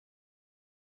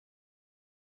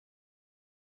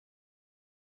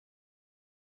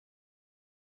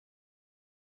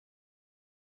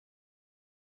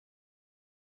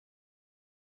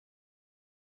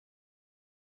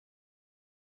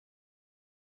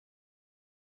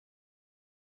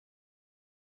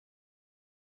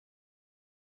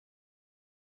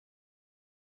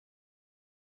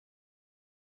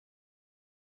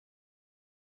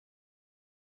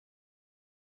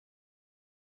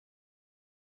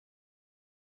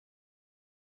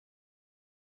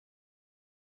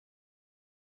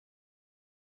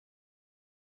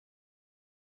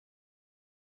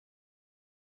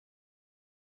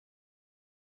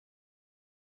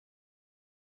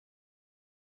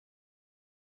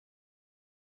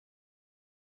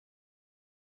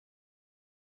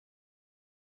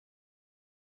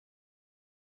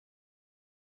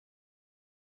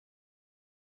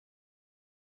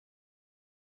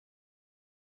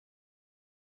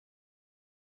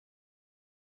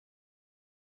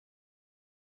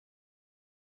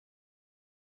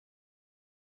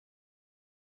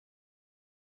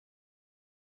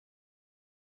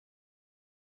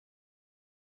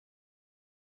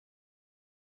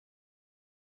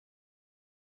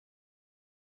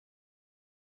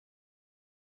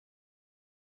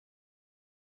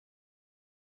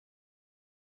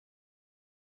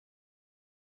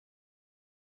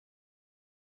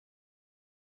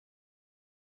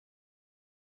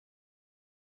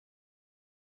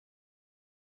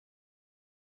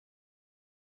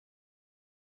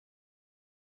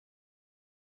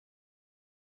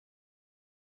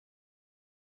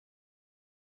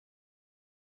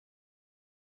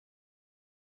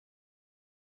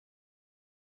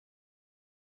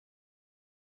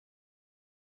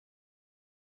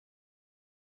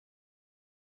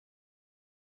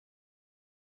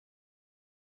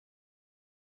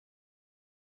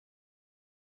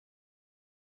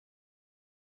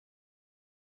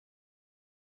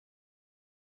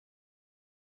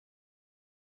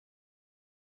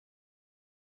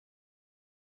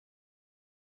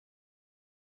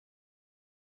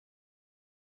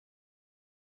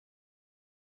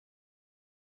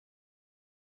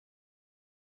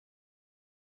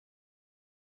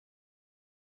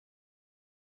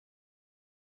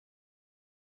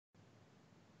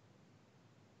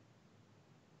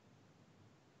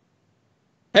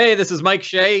Hey, this is Mike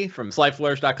Shea from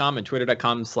slyflourish.com and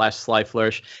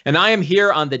twitter.com/slyflourish. And I am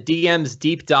here on the DM's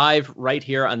Deep Dive right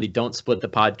here on the Don't Split the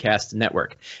Podcast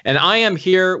Network. And I am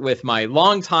here with my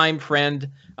longtime friend,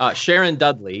 Sharon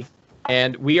Dudley.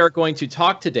 And we are going to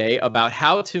talk today about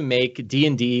how to make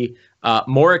D&D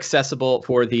more accessible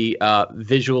for the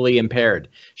visually impaired.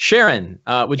 Sharon,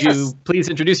 would you please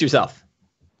introduce yourself?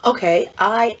 Okay,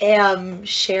 I am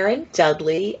Sharon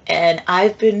Dudley, and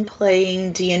I've been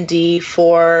playing D&D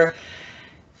for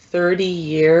 30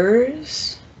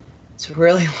 years. It's a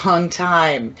really long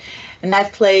time. And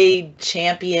I've played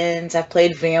Champions, I've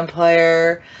played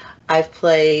Vampire, I've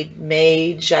played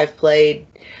Mage, I've played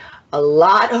a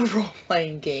lot of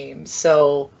role-playing games.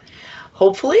 So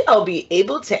hopefully I'll be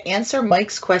able to answer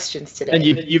Mike's questions today. And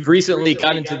you've recently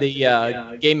got into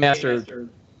the Game Master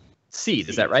seat,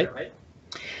 is that right?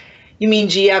 You mean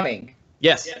GMing?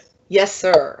 Yes. Yes,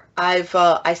 sir.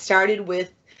 I started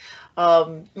with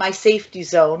my safety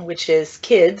zone, which is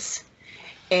kids,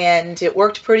 and it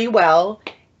worked pretty well.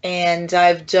 And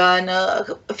I've done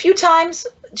a few times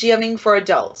GMing for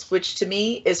adults, which to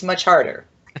me is much harder.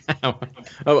 So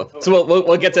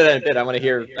we'll get to that in a bit. I want to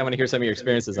hear some of your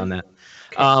experiences on that.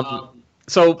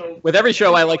 So with every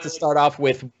show, I like to start off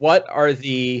with what are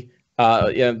the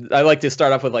I like to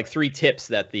start off with like 3 tips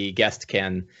that the guest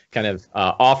can kind of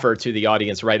offer to the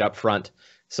audience right up front.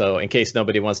 So in case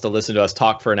nobody wants to listen to us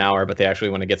talk for an hour, but they actually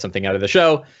want to get something out of the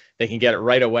show, they can get it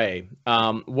right away.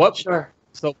 Sure.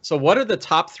 So what are the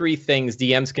top 3 things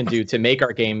DMs can do to make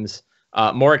our games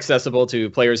more accessible to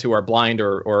players who are blind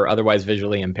or otherwise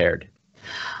visually impaired?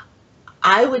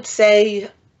 I would say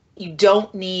you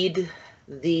don't need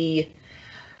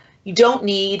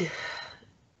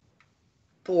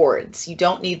boards. You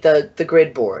don't need the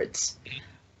grid boards.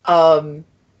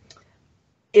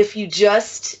 If you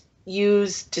just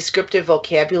use descriptive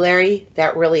vocabulary,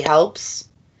 that really helps.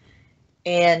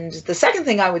 And the second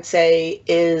thing I would say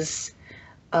is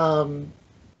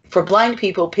for blind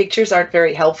people, pictures aren't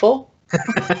very helpful.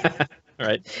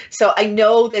 Right. So I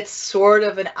know that's sort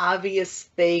of an obvious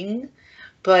thing,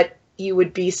 but you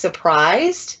would be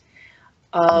surprised.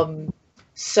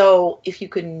 So if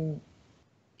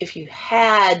you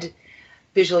had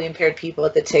visually impaired people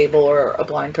at the table or a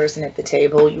blind person at the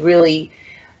table, you really,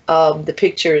 the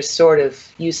picture is sort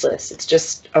of useless. It's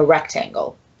just a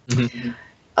rectangle. Mm-hmm.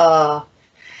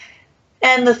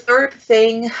 And the third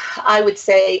thing I would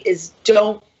say is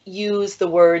don't use the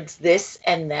words this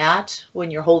and that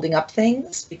when you're holding up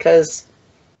things because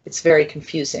it's very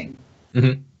confusing.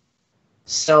 Mm-hmm.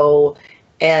 So,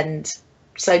 and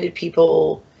sighted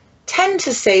people tend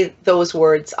to say those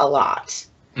words a lot.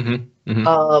 Mm-hmm.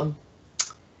 Mm-hmm.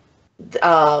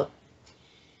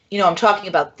 I'm talking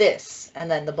about this, and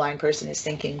then the blind person is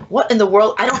thinking, what in the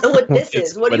world? I don't know what this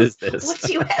is. What is this? What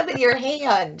do you have in your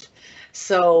hand?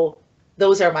 So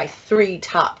those are my 3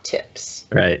 top tips.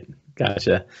 Right.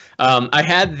 Gotcha. I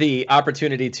had the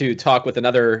opportunity to talk with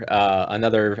another,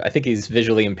 I think he's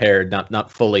visually impaired,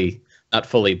 not fully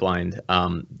blind,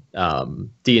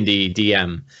 D&D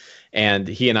DM. And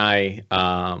he and I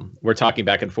were talking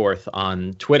back and forth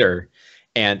on Twitter,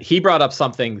 and he brought up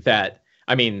something that,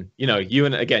 I mean, you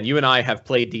and I have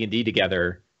played D&D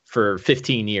together for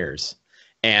 15 years.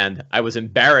 And I was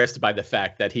embarrassed by the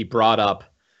fact that he brought up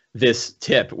this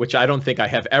tip, which I don't think I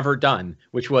have ever done,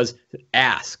 which was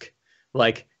ask,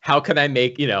 like, how can I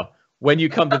make, when you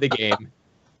come to the game,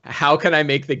 how can I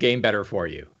make the game better for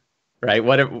you? Right.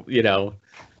 Because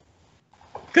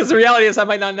the reality is I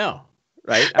might not know.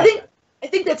 Right. I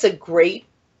think that's a great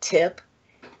tip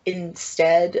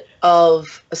instead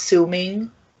of assuming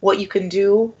what you can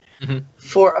do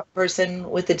for a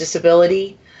person with a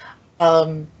disability.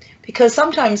 Because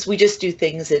sometimes we just do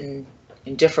things in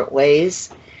different ways.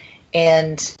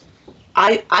 And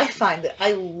I find that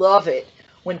I love it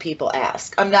when people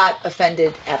ask. I'm not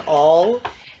offended at all.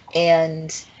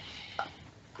 And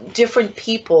different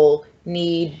people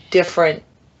need different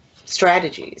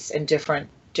strategies and different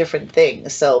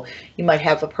things. So you might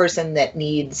have a person that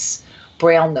needs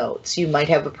Braille notes. You might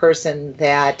have a person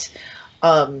that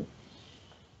can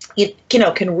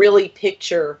really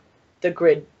picture the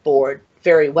grid board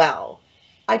very well.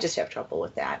 I just have trouble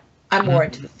with that. I'm more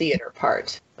into the theater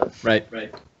part of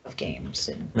games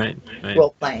and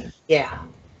role playing. Yeah,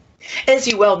 as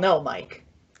you well know, Mike.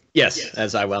 Yes,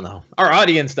 as I well know. Our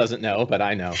audience doesn't know, but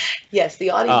I know. Yes, the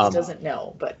audience doesn't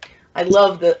know, but I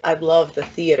love the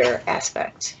theater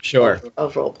aspect. Sure.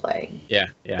 Of role playing. Yeah.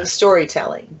 The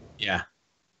storytelling. Yeah.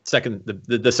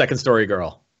 The second story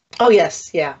girl. Oh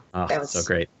yes, yeah. Oh, that was so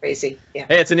great. Crazy. Yeah.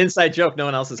 Hey, it's an inside joke no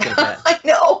one else is going to get. I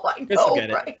know, Chris will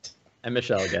get right? It. And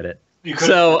Michelle will get it.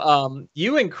 So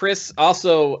you and Chris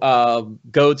also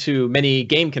go to many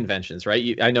game conventions,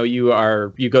 right? I know you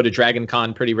go to Dragon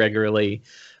Con pretty regularly.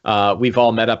 We've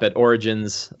all met up at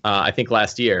Origins, I think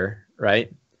last year,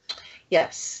 right?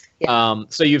 Yes. Yeah.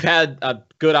 So you've had a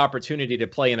good opportunity to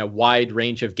play in a wide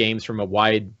range of games from a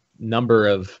wide number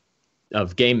of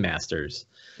game masters.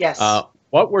 Yes.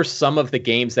 What were some of the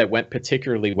games that went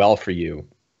particularly well for you?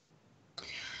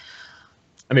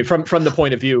 I mean, from the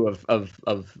point of view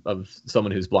of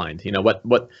someone who's blind,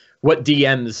 what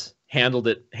DMs handled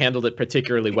it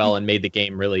particularly well and made the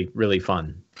game really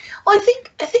fun? Well,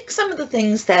 I think some of the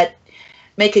things that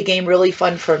make a game really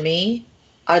fun for me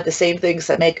are the same things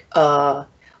that make a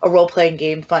role-playing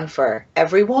game fun for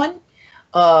everyone.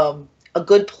 A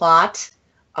good plot,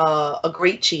 a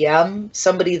great GM,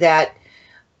 somebody that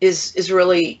is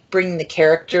really bringing the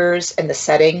characters and the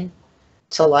setting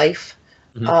to life.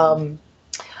 Mm-hmm.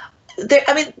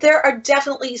 There are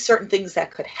definitely certain things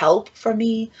that could help for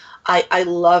me. I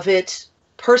love it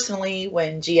personally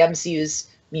when GMs use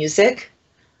music.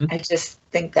 Mm-hmm. I just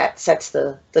think that sets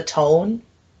the tone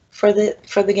for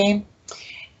the game.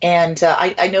 And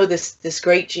I know this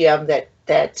great GM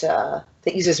that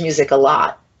uses music a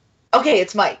lot. Okay,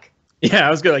 it's Mike. Yeah,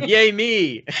 I was going like, yay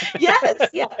me. Yes,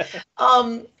 yeah.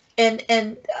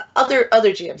 And other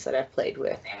GMs that I've played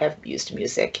with have used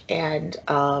music, and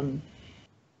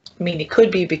I mean, it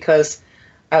could be because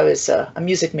I was a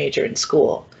music major in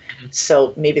school,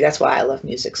 so maybe that's why I love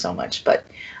music so much. But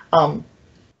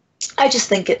I just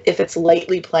think if it's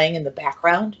lightly playing in the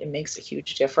background, it makes a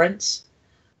huge difference.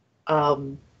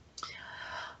 I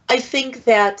think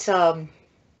that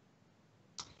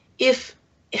if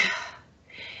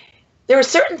there are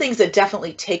certain things that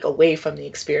definitely take away from the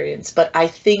experience, but I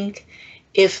think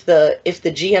if the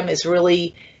GM is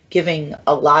really giving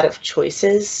a lot of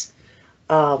choices,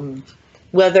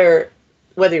 whether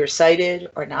you're sighted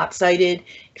or not sighted,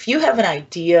 if you have an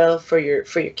idea for your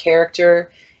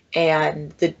character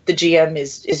and the GM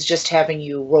is just having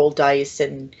you roll dice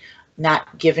and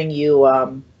not giving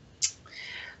you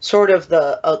sort of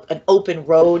an open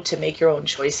road to make your own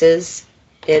choices,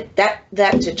 that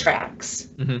detracts.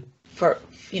 Mm-hmm. For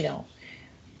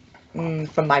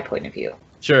from my point of view.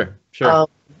 Sure.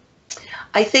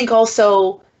 I think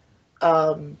also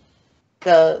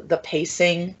the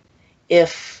pacing,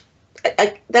 if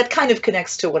that kind of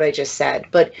connects to what I just said,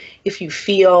 but if you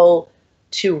feel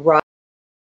too rushed,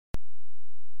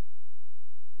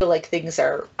 feel like things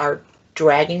are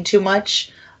dragging too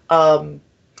much.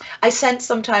 I sense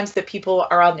sometimes that people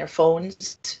are on their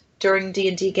phones during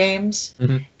D&D games,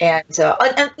 mm-hmm. and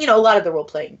a lot of the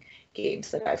role-playing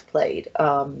games that I've played,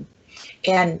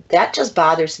 and that just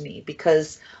bothers me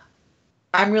because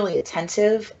I'm really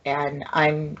attentive and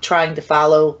I'm trying to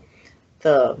follow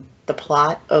the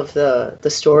plot of the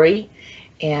story,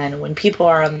 and when people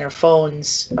are on their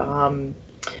phones, and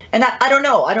I don't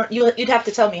know, you'd have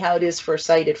to tell me how it is for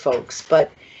sighted folks, but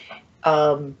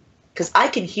because I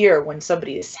can hear when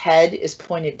somebody's head is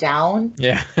pointed down,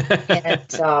 yeah,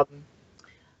 and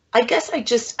I guess I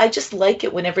just like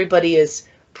it when everybody is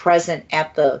present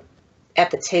at the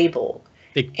table.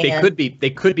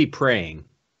 They could be praying.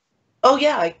 Oh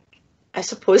yeah, I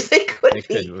suppose they could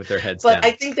be with their heads but down.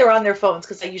 I think they're on their phones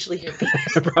because I usually hear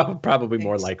beeps. Probably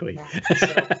more likely.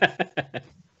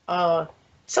 So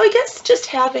I guess just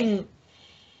having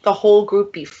the whole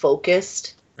group be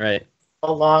focused, right,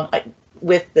 along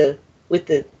with the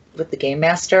game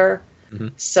master. Mm-hmm.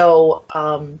 So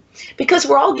because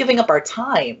we're all giving up our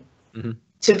time, mm-hmm.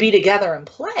 to be together and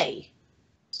play.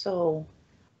 So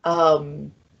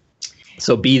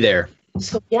be there.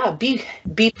 So yeah, be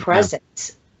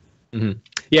present. Yeah. Mm-hmm.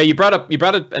 Yeah, you brought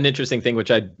up an interesting thing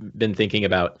which I'd been thinking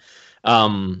about.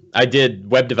 I did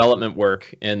web development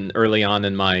work early on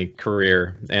in my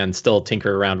career and still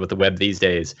tinker around with the web these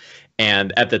days.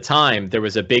 And at the time, there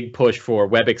was a big push for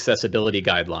web accessibility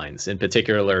guidelines, in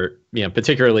particular,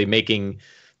 particularly making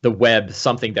the web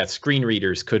something that screen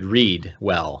readers could read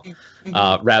well,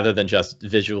 mm-hmm. Rather than just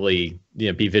visually,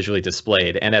 be visually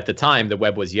displayed. And at the time, the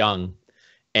web was young,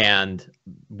 and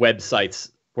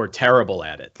websites were terrible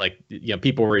at it. Like,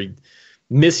 people were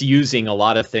misusing a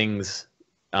lot of things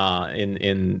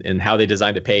in how they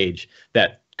designed a page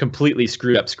that completely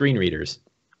screwed up screen readers.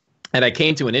 And I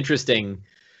came to an interesting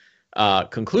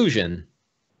conclusion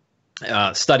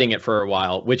studying it for a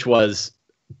while, which was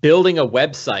building a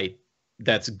website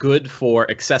that's good for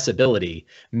accessibility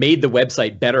made the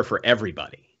website better for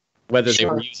everybody, whether they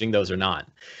were using those or not.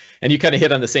 And you kind of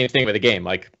hit on the same thing with a game.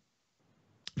 Like,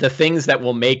 the things that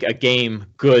will make a game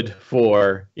good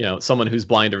for, someone who's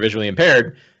blind or visually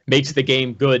impaired makes the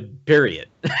game good, period.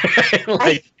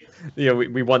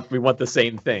 we want the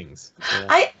same things. Yeah.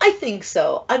 I think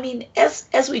so. I mean,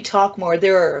 as we talk more,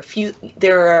 there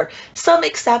are some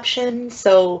exceptions.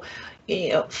 So,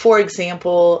 for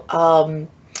example,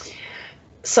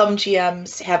 some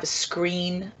GMs have a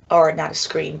screen, or not a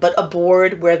screen, but a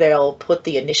board where they'll put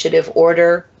the initiative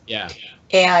order. Yeah.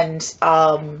 And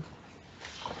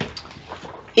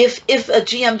if a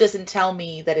GM doesn't tell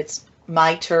me that it's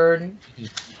my turn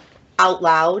out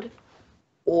loud,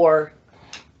 or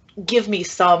give me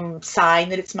some sign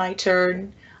that it's my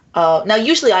turn. Now,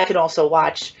 usually I can also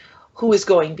watch who is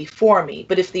going before me,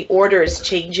 but if the order is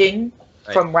changing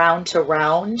from round to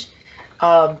round,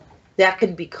 that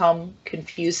can become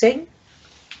confusing.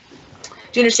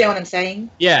 Do you understand what I'm saying?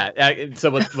 Yeah. So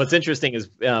what's interesting is,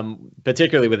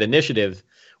 particularly with initiative,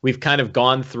 we've kind of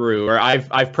gone through, or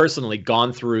I've personally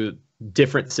gone through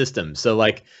different systems. So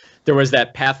like there was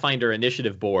that Pathfinder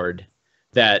initiative board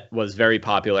that was very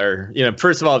popular.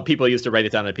 First of all, people used to write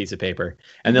it down on a piece of paper,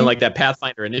 and then like that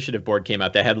Pathfinder initiative board came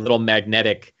out that had little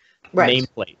magnetic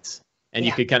nameplates, and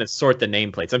you could kind of sort the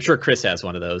nameplates. I'm sure Chris has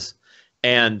one of those,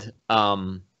 and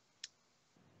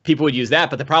people would use that.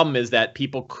 But the problem is that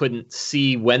people couldn't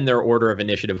see when their order of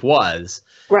initiative was.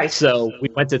 Right. So we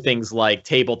went to things like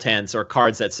table tents or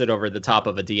cards that sit over the top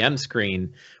of a DM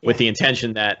screen with the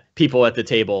intention that people at the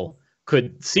table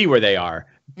could see where they are.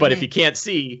 But if you can't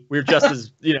see, we're just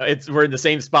as we're in the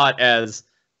same spot as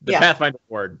the Pathfinder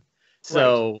board.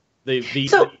 So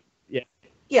so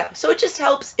it just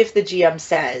helps if the GM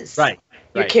says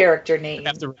your character name. I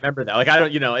have to remember that. Like I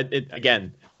don't, it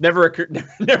again never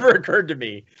occurred to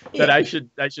me that I should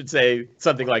say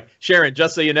something like, Sharon,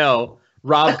 just so you know,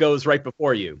 Rob goes right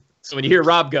before you. So when you hear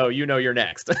Rob go, you're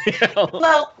next.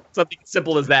 Well, something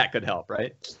simple as that could help,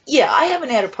 right? Yeah, I haven't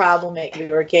had a problem at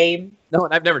your game. No,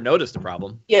 and I've never noticed a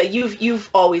problem. Yeah, you've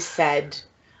always said,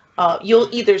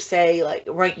 you'll either say like,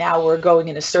 right now we're going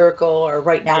in a circle, or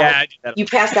right now you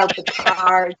passed out the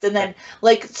cards, and then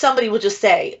like somebody will just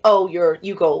say, oh,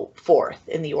 you go fourth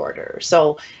in the order.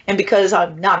 So, and because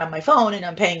I'm not on my phone and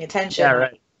I'm paying attention. Yeah,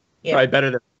 right. Yeah.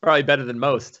 Probably better than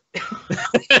most.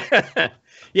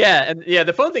 Yeah, and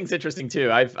the phone thing's interesting too.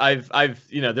 I've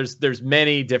there's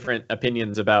many different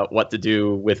opinions about what to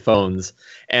do with phones,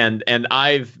 and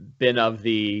I've been of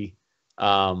the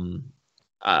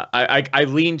I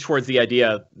lean towards the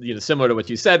idea, similar to what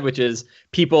you said, which is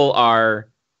people are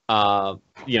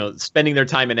spending their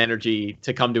time and energy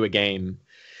to come to a game.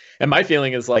 And my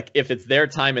feeling is like, if it's their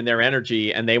time and their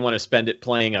energy and they want to spend it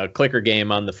playing a clicker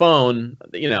game on the phone,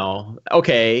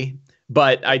 okay.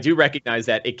 But I do recognize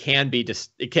that it can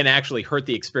actually hurt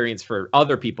the experience for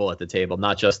other people at the table,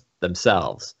 not just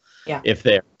themselves. Yeah. If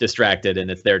they're distracted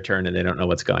and it's their turn and they don't know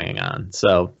what's going on.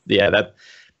 So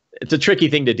it's a tricky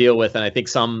thing to deal with. And I think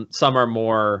some are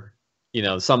more,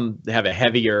 some have a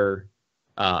heavier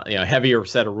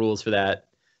set of rules for that.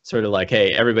 Sort of like,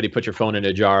 hey, everybody put your phone in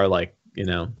a jar, like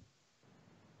your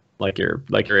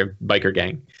biker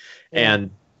gang. Yeah.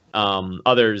 And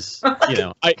others,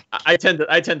 I tend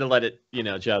to let it,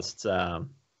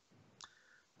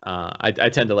 I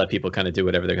tend to let people kind of do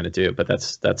whatever they're going to do, but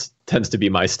that's tends to be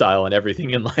my style in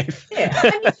everything in life. Yeah.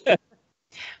 I mean,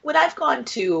 when I've gone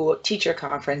to teacher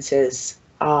conferences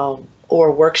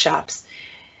or workshops,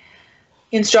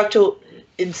 instructor,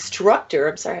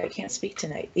 I'm sorry, I can't speak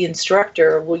tonight. The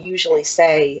instructor will usually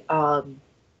say,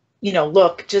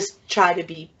 look, just try to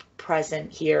be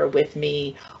present here with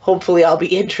me. Hopefully I'll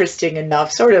be interesting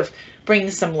enough, sort of bring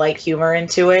some light humor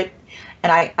into it.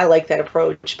 And I like that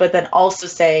approach. But then also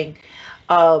saying,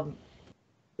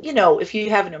 if you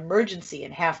have an emergency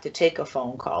and have to take a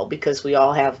phone call, because we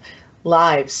all have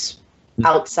lives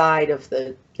outside of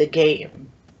the game,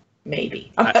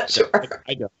 maybe. I'm not sure.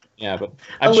 I don't. Yeah, but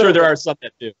I'm sure there are some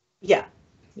that do. Yeah.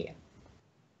 Yeah,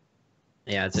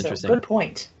 it's interesting. Good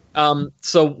point.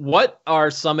 So what are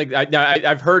some?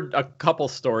 I've heard a couple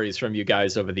stories from you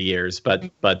guys over the years, but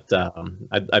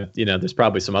there's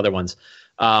probably some other ones.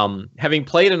 Having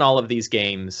played in all of these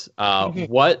games,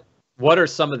 what are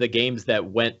some of the games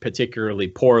that went particularly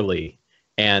poorly,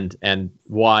 and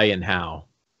why and how?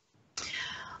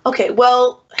 Okay,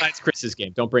 well, that's Chris's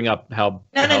game. Don't bring up how.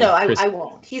 No. I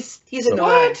won't. He's in the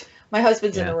room. My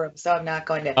husband's in the room, so I'm not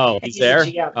going to. Oh, he's there.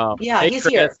 Yeah, hey, he's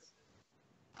Chris. here.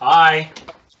 Hi.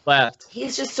 Left.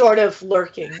 He's just sort of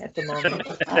lurking at the moment.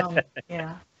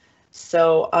 Yeah.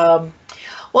 So,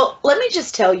 well, let me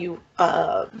just tell you,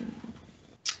 for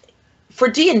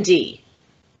D&D,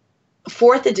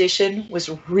 4th edition was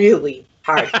really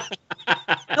hard.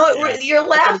 No, you're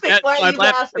laughing. Why are you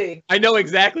laughing? I know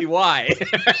exactly why.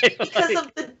 Because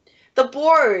of the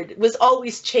board was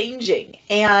always changing,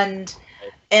 and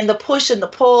the push and the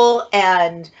pull,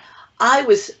 and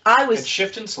And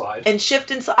shift and slide.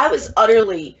 So I was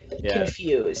utterly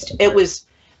confused. It was,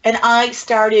 and I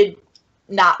started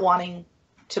not wanting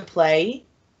to play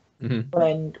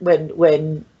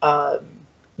when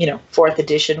fourth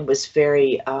edition was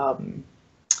very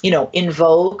in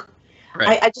vogue.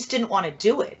 Right. I just didn't want to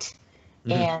do it.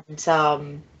 And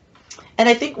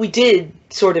I think we did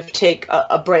sort of take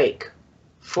a break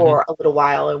for a little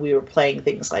while, and we were playing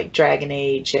things like Dragon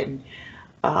Age and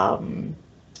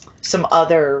some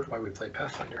other. Why we played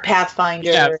Pathfinder?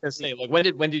 Yeah, I was gonna say, like,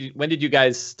 when did you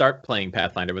guys start playing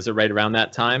Pathfinder? Was it right around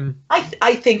that time?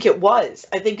 I think it was.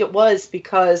 I think it was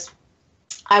because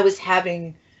I was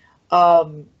having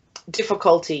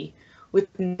difficulty with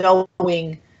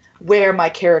knowing where my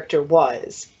character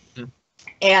was.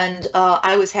 And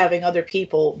I was having other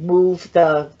people move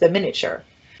the miniature.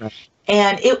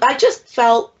 And I just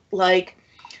felt like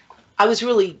I was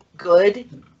really good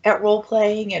at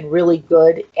role-playing and really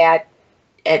good at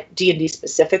D&D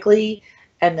specifically.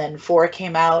 And then 4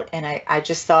 came out, and I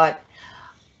just thought,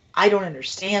 I don't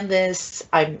understand this.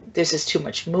 This is too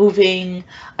much moving.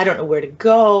 I don't know where to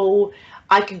go.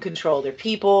 I can control their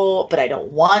people, but I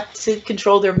don't want to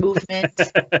control their movement.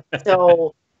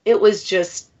 So it was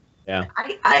just... Yeah,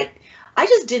 I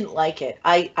just didn't like it.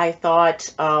 I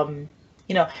thought,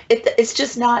 it's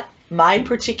just not my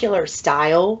particular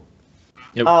style.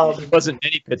 It wasn't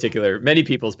many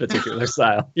people's particular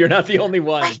style. You're not the only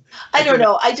one. I don't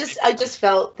know. I just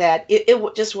felt that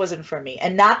it just wasn't for me,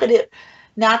 and not that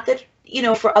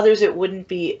for others it wouldn't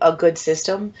be a good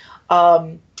system.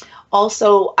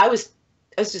 Also, I was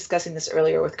discussing this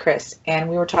earlier with Chris, and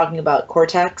we were talking about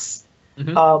Cortex.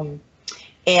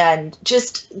 And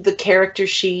just the character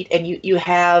sheet, and you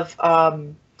have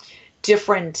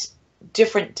different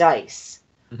dice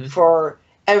for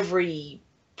every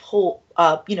pool,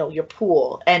 your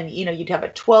pool, and you'd have a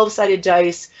 12-sided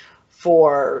dice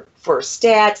for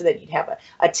stats, and then you'd have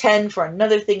a 10 for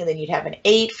another thing, and then you'd have an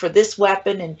 8 for this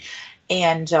weapon,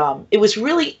 and it was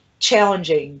really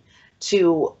challenging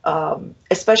to,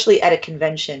 especially at a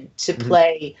convention, to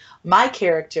play my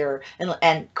character,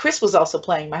 and Chris was also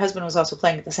playing. My husband was also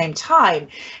playing at the same time,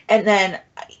 and then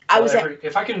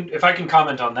if I can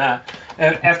comment on that,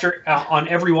 on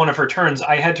every one of her turns,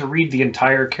 I had to read the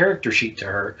entire character sheet to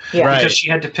her because she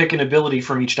had to pick an ability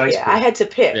from each dice. I had to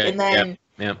pick, and then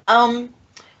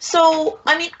so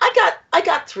I mean, I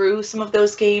got through some of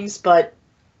those games, but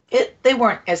they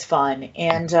weren't as fun.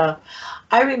 And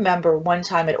I remember one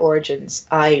time at Origins,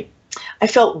 I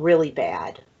felt really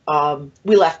bad.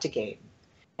 We left a game,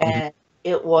 and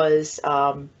it was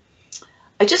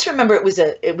I just remember it was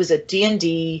a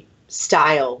D&D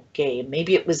style game.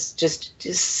 Maybe it was just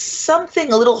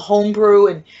something a little homebrew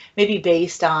and maybe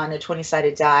based on a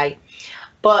 20-sided die.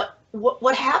 But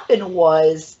what happened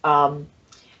was the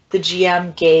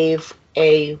GM gave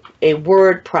a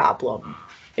word problem.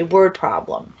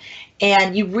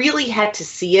 And you really had to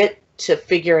see it to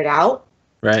figure it out.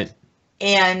 Right.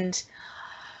 And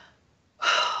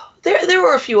there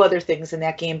were a few other things in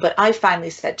that game, but I finally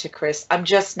said to Chris, I'm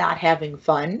just not having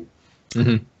fun.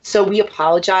 So we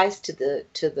apologized to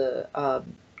the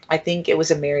I think it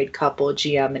was a married couple,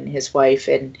 GM and his wife,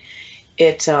 and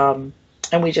and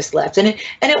we just left. And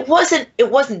it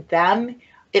wasn't them.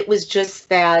 It was just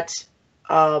that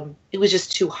it was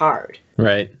just too hard.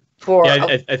 Right.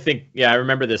 I think I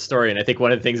remember this story, and I think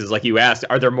one of the things is, like, you asked,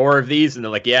 are there more of these? And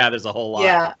they're like, yeah, there's a whole lot.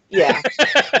 Yeah.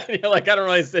 You're like, I don't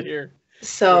really sit here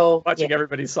watching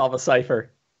everybody solve a cipher.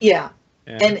 Yeah.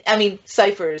 And I mean,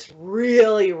 cipher is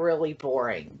really, really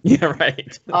boring. Yeah,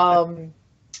 right. I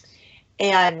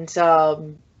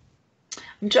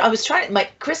was trying.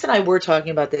 Chris and I were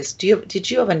talking about this. Did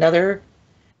you have another?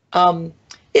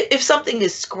 If something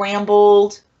is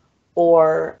scrambled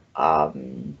or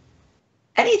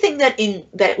anything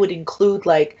that would include,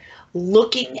 like,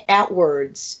 looking at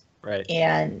words, right,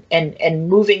 and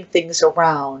moving things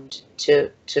around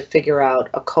to figure out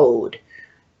a code,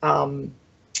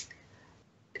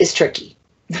 is tricky.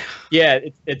 Yeah,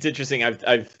 it's interesting.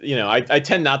 I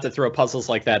tend not to throw puzzles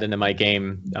like that into my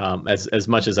game as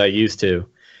much as I used to,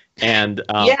 and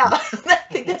I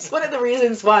think that's one of the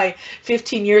reasons why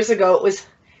 15 years ago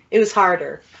it was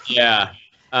harder. Yeah,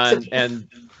 but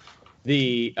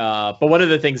one of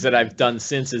the things that I've done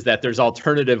since is that there's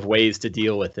alternative ways to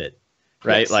deal with it,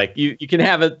 right? Yes. Like you can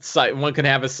have one can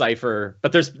have a cipher,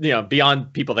 but there's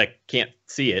beyond people that can't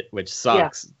see it, which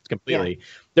sucks completely. Yeah.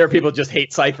 There are people who just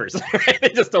hate ciphers. Right? They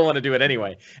just don't want to do it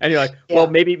anyway. And you're like, well,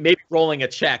 maybe rolling a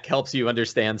check helps you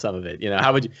understand some of it.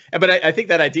 How would you? But I think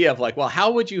that idea of, like, well,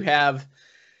 how would you have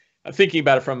thinking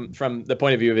about it from the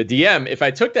point of view of a DM, if I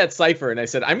took that cipher and I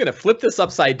said, I'm going to flip this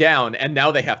upside down, and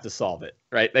now they have to solve it,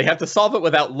 right? They have to solve it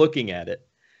without looking at it.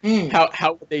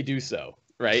 How would they do so,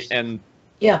 right? And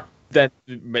then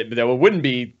it wouldn't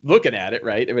be looking at it,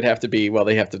 right? It would have to be, well,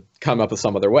 they have to come up with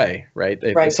some other way, right?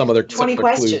 Some other 20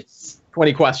 questions. Clues.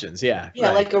 20 questions, yeah. Yeah,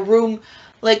 right. like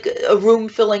a room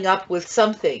filling up with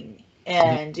something,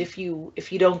 and if you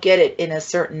don't get it in a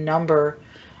certain number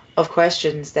of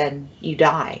questions, then you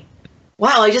die.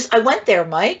 Wow, I went there,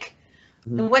 Mike.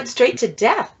 I went straight to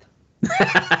death.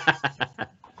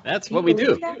 That's what we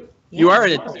do. Yeah, you're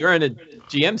in a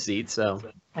GM seat, so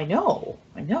I know.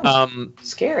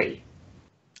 Scary.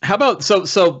 How about so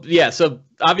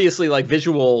obviously, like,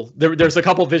 visual, there's a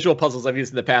couple visual puzzles I've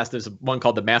used in the past. There's one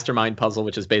called the Mastermind puzzle,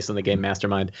 which is based on the game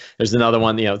Mastermind. There's another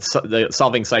one, the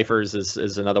solving ciphers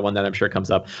is another one that I'm sure comes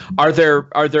up. Are there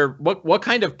what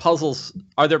kind of puzzles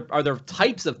are there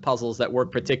types of puzzles that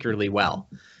work particularly well?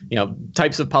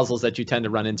 Types of puzzles that you tend to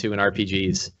run into in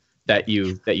RPGs that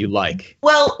you like?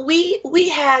 Well, we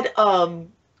had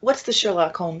what's the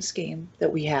Sherlock Holmes game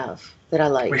that we have that I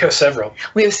like? We have several.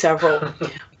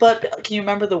 But can you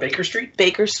remember the Baker Street?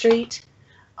 Baker Street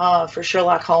for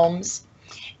Sherlock Holmes.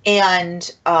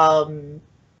 And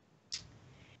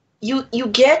you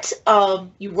get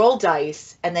you roll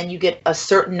dice, and then you get a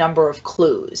certain number of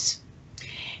clues.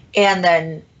 And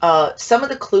then some of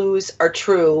the clues are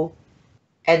true,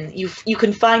 and you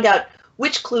can find out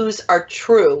which clues are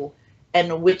true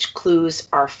and which clues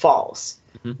are false.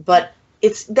 But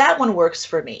that one works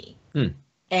for me.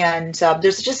 And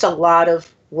there's just a lot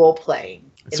of role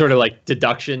playing. It's sort of like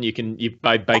deduction.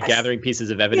 By gathering pieces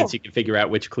of evidence, you can figure out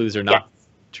which clues are not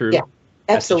true. Yeah,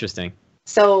 that's interesting.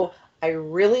 So I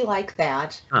really like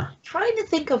that. Trying to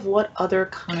think of what other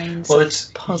kinds of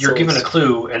puzzles. You're given a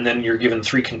clue, and then you're given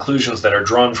 3 conclusions that are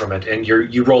drawn from it, and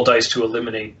you roll dice to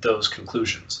eliminate those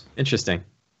conclusions. Interesting.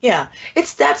 Yeah,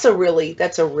 that's a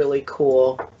really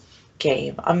cool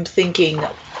game. I'm thinking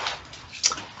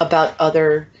about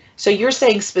other. So you're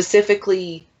saying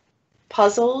specifically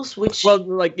puzzles, which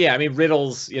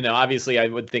riddles. Obviously, I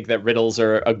would think that riddles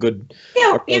are a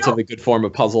relatively good form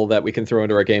of puzzle that we can throw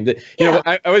into our game.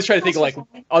 I always try to think of like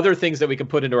other things that we can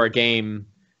put into our game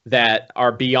that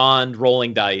are beyond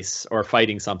rolling dice or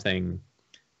fighting something,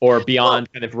 or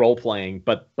beyond kind of role playing.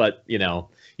 But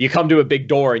you come to a big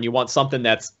door and you want something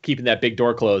that's keeping that big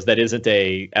door closed that isn't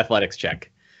a athletics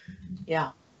check. Yeah.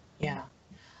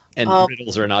 And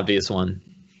riddles are an obvious one.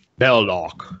 Bell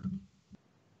lock.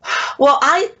 Well,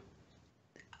 I'm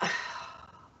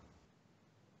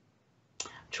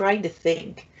trying to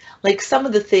think. Like some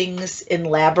of the things in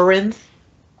Labyrinth,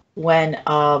 when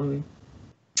when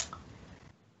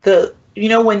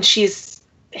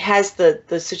has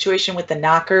the situation with the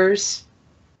knockers,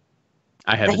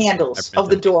 the handles of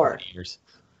the door.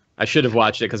 I should have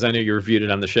watched it because I knew you reviewed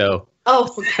it on the show.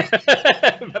 Oh,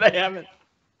 but I haven't.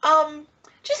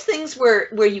 Just things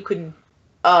where you can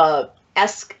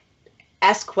ask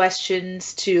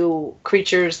questions to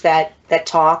creatures that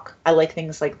talk. I like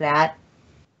things like that.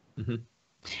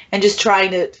 And just trying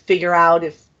to figure out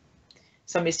if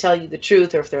somebody's telling you the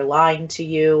truth or if they're lying to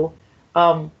you,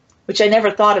 which I never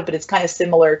thought of, but it's kind of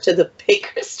similar to the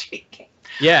Baker Street game.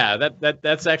 Yeah,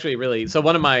 that's actually really so.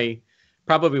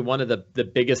 Probably one of the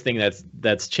biggest thing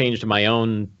that's changed my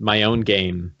own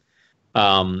game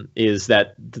is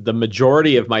that the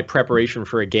majority of my preparation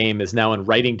for a game is now in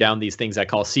writing down these things I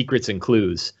call secrets and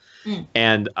clues.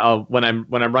 And when I'm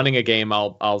running a game,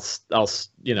 I'll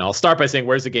start by saying,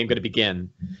 where's the game going to begin?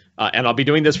 And I'll be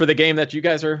doing this for the game that you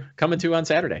guys are coming to on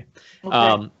Saturday.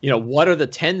 Okay. What are the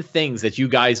 10 things that you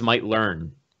guys might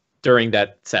learn during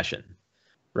that session,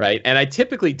 right? And I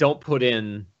typically don't put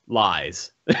in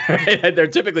lies. Right? They're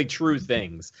typically true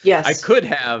things. Yes. I could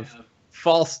have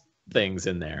false things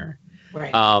in there.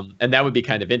 Right. And that would be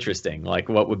kind of interesting. Like,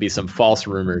 what would be some false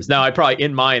rumors? Now, I'd probably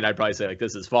say like,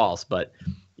 this is false, but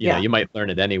you might learn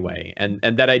it anyway. And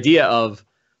that idea of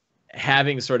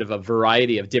having sort of a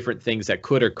variety of different things that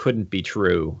could or couldn't be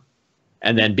true,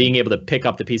 and then being able to pick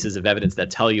up the pieces of evidence that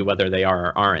tell you whether they are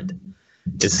or aren't,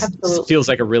 feels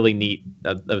like a really neat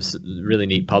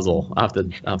puzzle. I'll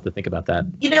have to think about that.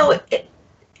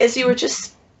 As you were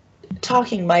just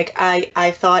talking, Mike,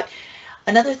 I thought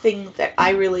another thing that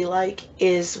I really like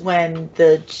is when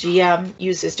the GM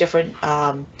uses different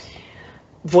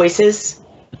voices.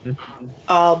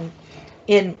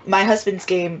 In my husband's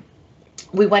game,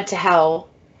 we went to hell,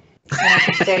 and I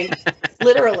can say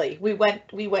literally, we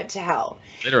went to hell.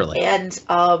 Literally. And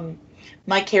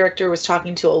my character was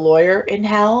talking to a lawyer in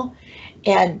hell,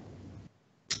 and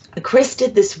Chris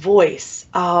did this voice.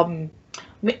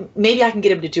 Maybe I can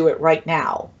get him to do it right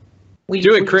now.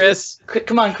 Do it, Chris.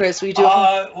 Come on, Chris. We do.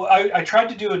 Well, I tried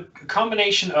to do a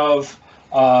combination of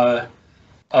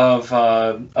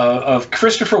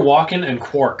Christopher Walken and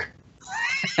Quark.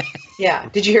 Yeah.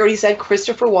 Did you hear what he said?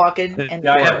 Christopher Walken and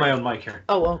yeah, Quark. I have my own mic here.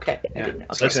 Oh, okay. Yeah. Okay.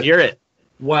 Let's hear it.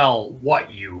 Well,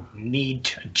 what you need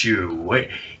to do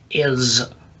is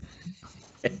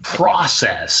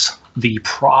process the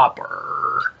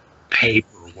proper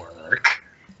paperwork.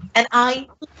 And I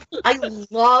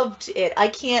loved it. I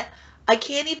can't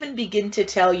even begin to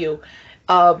tell you.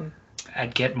 And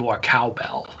get more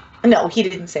cowbell. No, he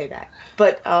didn't say that.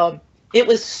 But it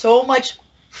was so much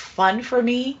fun for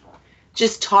me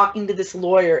just talking to this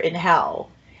lawyer in hell.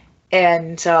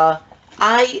 And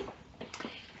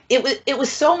it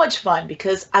was so much fun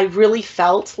because I really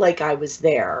felt like I was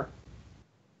there.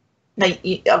 Now,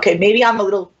 okay, maybe I'm a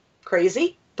little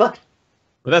crazy, but...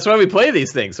 Well, that's why we play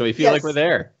these things, so we feel like we're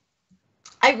there.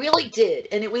 I really did.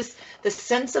 And it was the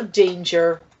sense of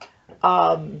danger.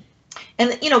 And,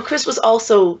 Chris was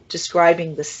also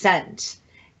describing the scent.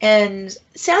 And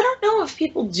see, I don't know if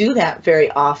people do that very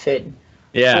often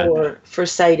for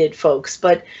sighted folks.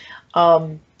 But I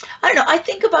don't know. I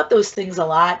think about those things a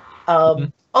lot.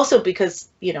 Also because,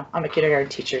 I'm a kindergarten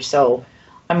teacher. So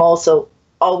I'm also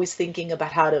always thinking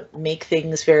about how to make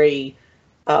things very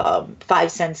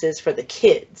five senses for the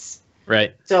kids.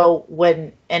 Right. So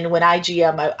when I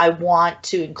GM, I want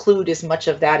to include as much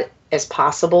of that as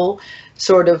possible,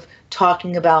 sort of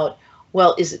talking about,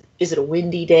 well, is it a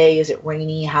windy day? Is it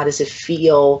rainy? How does it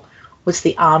feel? What's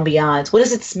the ambiance? What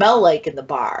does it smell like in the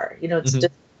bar? It's just,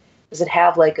 does it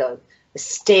have like a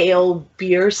stale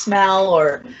beer smell?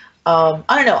 Or I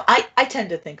don't know. I tend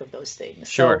to think of those things.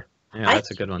 Sure. So yeah,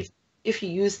 that's a good one. If you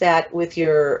use that with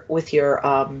your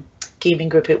gaming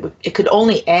group, it could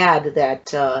only add that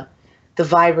the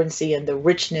vibrancy and the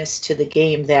richness to the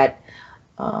game that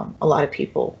a lot of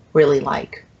people really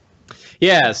like.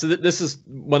 Yeah, so this is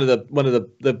one of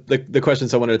the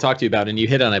questions I wanted to talk to you about, and you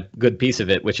hit on a good piece of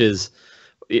it, which is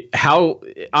how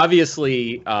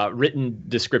obviously written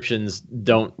descriptions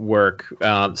don't work.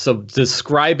 So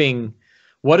describing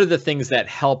what are the things that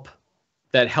help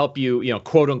you,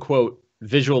 quote unquote,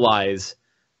 visualize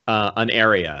an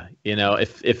area.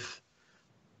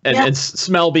 And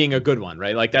smell being a good one,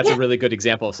 right? Like that's a really good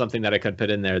example of something that I could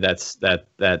put in there. That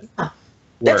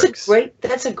works.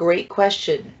 That's a great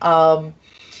question. I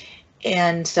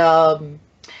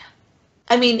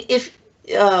mean, if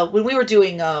when we were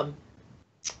doing the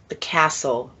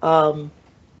castle,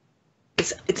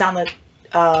 it's on the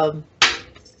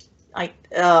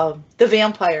the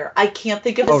vampire. I can't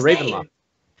think of his name.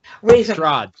 Ravenloft.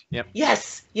 Strahd. Yep.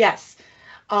 Yes.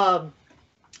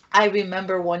 I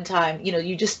remember one time,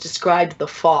 you just described the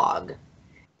fog,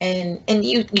 and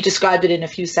you described it in a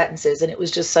few sentences, and it was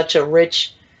just such a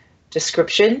rich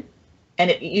description,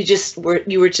 and you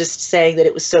were just saying that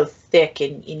it was so thick,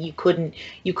 and you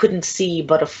couldn't see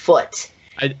but a foot.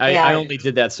 I only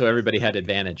did that so everybody had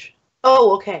advantage.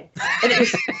 Oh, okay. And it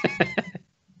was,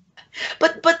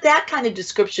 but that kind of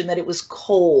description, that it was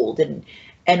cold and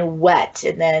wet,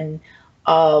 and then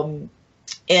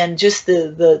and just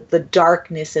the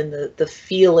darkness and the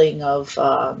feeling of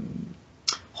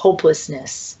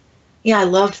hopelessness. Yeah, I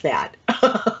loved that.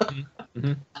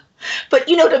 Mm-hmm. But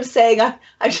you know what I'm saying?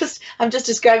 I'm just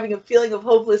describing a feeling of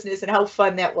hopelessness and how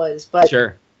fun that was. But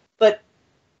sure. But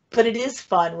it is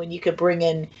fun when you could bring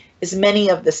in as many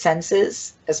of the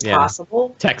senses as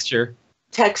possible. Texture.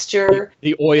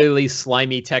 The oily,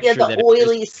 slimy texture. Yeah, the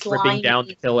oily, slimy, dripping down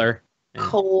the pillar.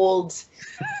 Cold.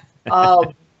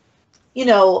 And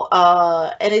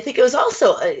I think it was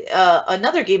also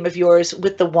another game of yours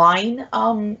with the wine.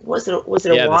 Was it a wine?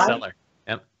 Yeah, the cellar.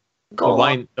 Yep.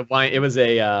 The wine. It was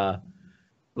a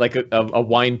like a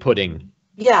wine pudding.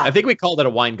 Yeah. I think we called it a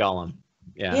wine golem.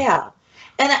 Yeah. Yeah,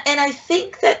 and I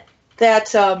think that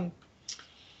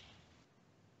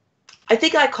I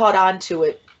think I caught on to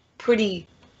it pretty,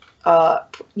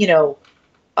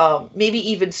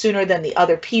 maybe even sooner than the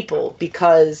other people,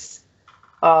 because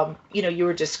you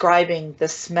were describing the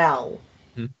smell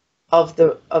of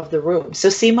the room. So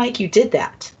see, Mike, you did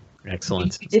that.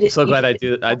 Excellent. You did it. I'm so glad I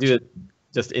do it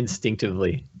just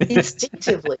instinctively.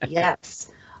 Instinctively, yes.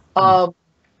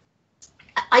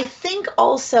 I think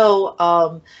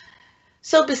also,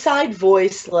 so beside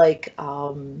voice, like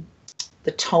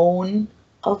the tone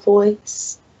of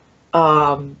voice,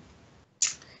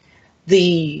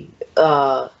 the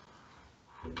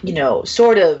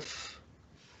sort of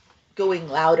going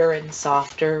louder and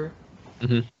softer,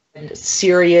 and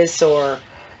serious, or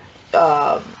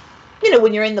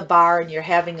when you're in the bar and you're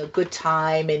having a good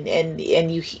time,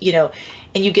 and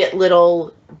you get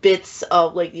little bits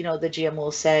of, like, the GM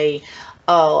will say,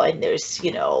 oh, and there's,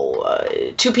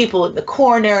 two people in the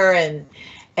corner,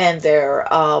 and they're,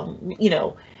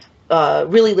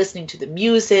 really listening to the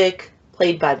music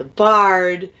played by the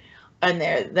bard, and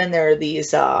then there are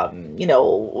these,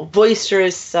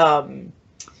 boisterous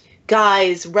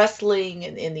guys wrestling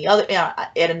in the other,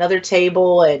 at another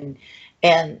table, and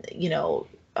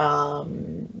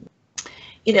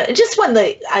just when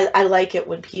I like it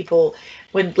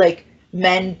when like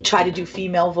men try to do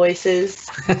female voices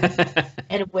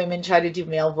and women try to do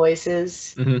male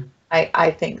voices. Mm-hmm.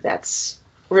 I think that's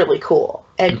really cool.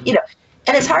 And, mm-hmm.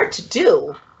 And it's hard to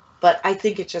do, but I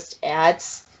think it just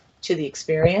adds to the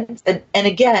experience. And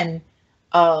again,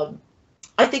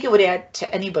 I think it would add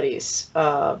to anybody's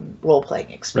role-playing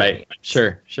experience. Right.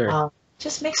 Sure.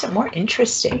 Just makes it more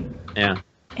interesting. Yeah.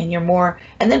 And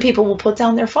and then people will put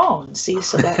down their phones. See,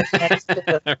 so that connects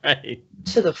to right.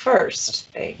 to the first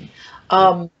thing.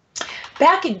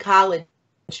 Back in college,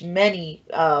 many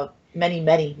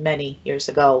years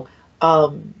ago,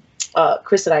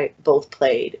 Chris and I both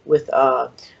played with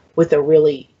a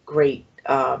really great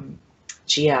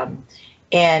GM,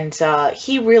 and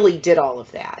he really did all of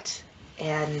that.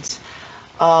 And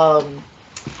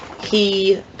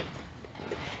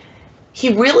he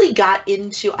really got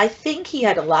into, I think he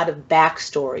had a lot of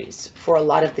backstories for a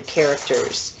lot of the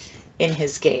characters in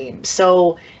his game.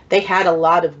 So they had a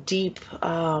lot of deep,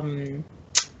 you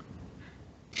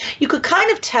could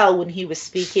kind of tell when he was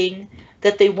speaking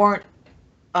that they weren't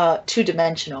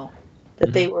two-dimensional, that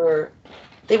mm-hmm.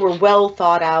 they were well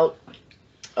thought out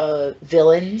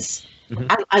villains.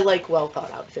 Mm-hmm. I like well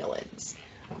thought out villains.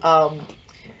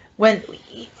 When,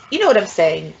 you know what I'm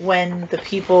saying, when the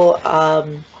people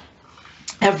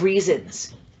have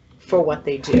reasons for what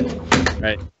they do.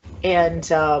 Right. And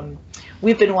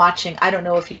we've been watching, I don't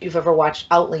know if you've ever watched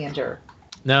Outlander.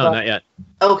 No, not yet.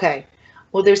 Okay.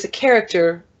 Well, there's a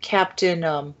character,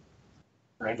 Captain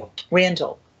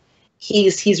Randall.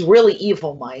 He's really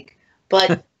evil, Mike.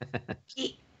 But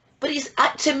he's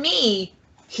to me,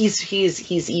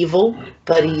 he's evil,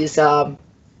 but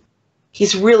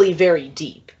he's really very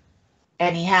deep.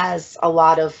 And he has a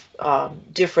lot of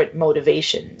different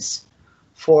motivations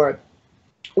for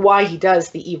why he does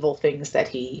the evil things that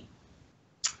he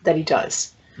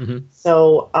does. Mm-hmm.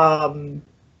 So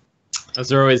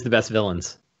those are always the best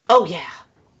villains. Oh yeah.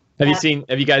 Have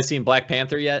you guys seen Black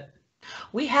Panther yet?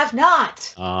 We have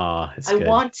not. Oh, it's I good.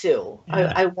 want to.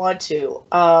 Yeah. I want to.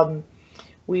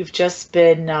 We've just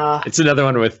been it's another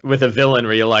one with a villain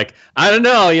where you're like, I don't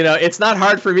know, it's not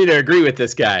hard for me to agree with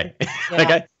this guy. Yeah. Like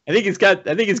I think he's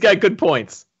got good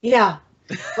points. Yeah.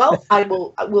 Well,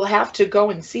 we'll have to go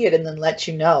and see it and then let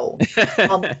you know.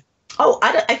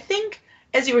 I think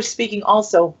as you were speaking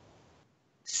also,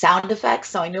 sound effects.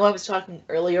 So I knew I was talking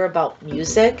earlier about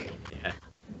music, yeah.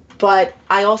 But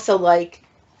I also like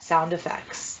sound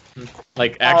effects.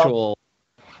 Like actual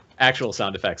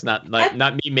sound effects, not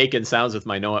me making sounds with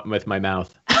my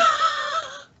mouth.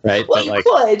 Right? Well, you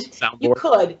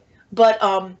could, but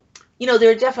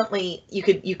there are definitely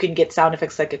you can get sound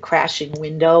effects like a crashing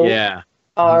window. Yeah.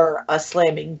 Or a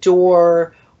slamming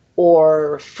door,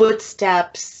 or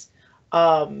footsteps,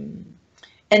 and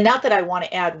not that I want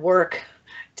to add work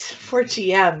for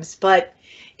GMs, but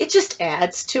it just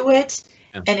adds to it.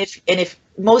 Yeah. And if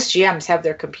most GMs have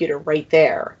their computer right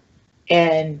there,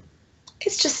 and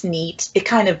it's just neat, it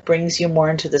kind of brings you more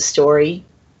into the story.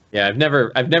 Yeah, I've never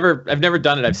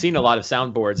done it. I've seen a lot of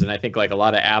soundboards, and I think like a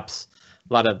lot of apps,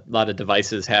 a lot of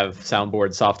devices have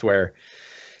soundboard software.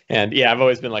 And yeah, I've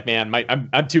always been like, man,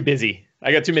 I'm too busy.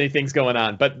 I got too many things going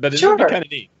on. But it's sure. Kind of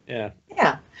neat. Yeah.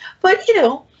 Yeah, but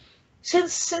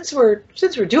since we're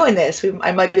doing this,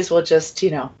 I might as well just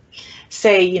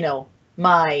say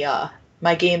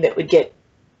my game that would get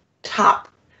top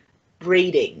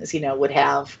ratings would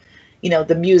have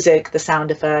the music, the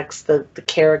sound effects, the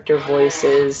character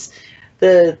voices,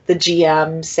 the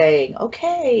GM saying,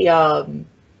 okay,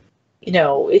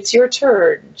 it's your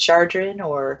turn, Chardrin,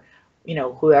 or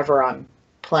whoever I'm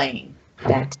playing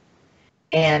that,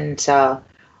 and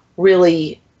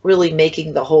really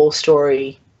making the whole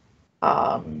story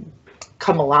come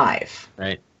alive.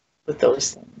 Right. With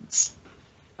those things.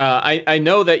 I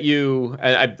know that you.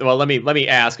 Well, let me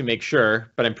ask and make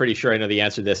sure, but I'm pretty sure I know the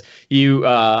answer to this. You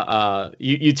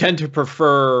tend to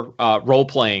prefer role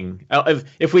playing.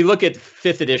 If we look at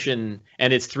 5th edition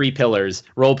and its 3 pillars: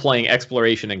 role playing,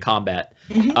 exploration, and combat.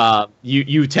 Mm-hmm.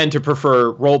 You tend to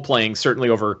prefer role playing certainly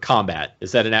over combat.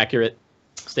 Is that an accurate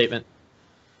statement?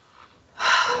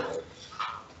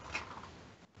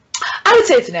 I would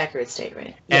say it's an accurate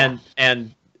statement. Yeah.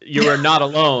 And you were not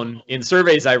alone. In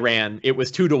surveys I ran, it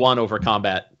was 2-to-1 over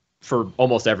combat for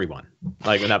almost everyone.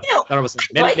 Like, I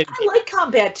like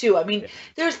combat too. I mean,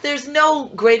 there's no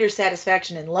greater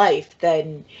satisfaction in life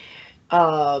than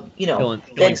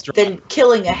than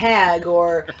killing a hag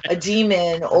or a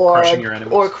demon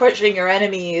or crushing your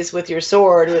enemies with your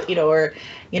sword, or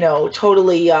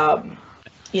totally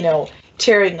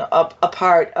tearing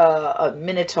apart a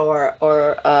minotaur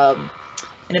or an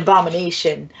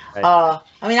abomination. Right.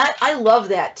 I mean, I love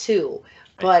that too,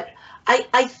 but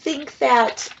I think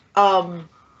that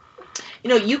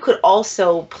you could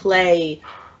also play.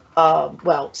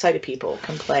 Sighted people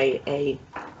can play a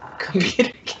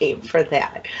computer game for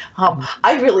that.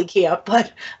 I really can't,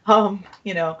 but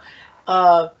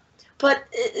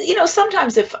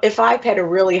sometimes if I've had a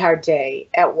really hard day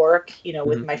at work,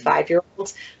 with my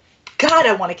 5-year-olds, God,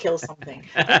 I want to kill something.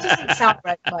 That doesn't sound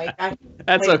right, Mike.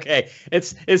 That's okay.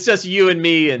 It's just you and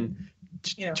me and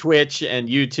Twitch and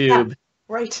YouTube. Yeah,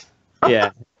 right.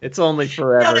 Yeah. It's only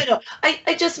forever. No.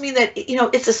 I just mean that,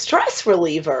 it's a stress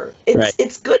reliever.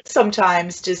 It's good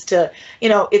sometimes just to,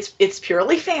 it's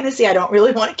purely fantasy. I don't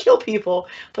really want to kill people,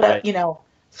 but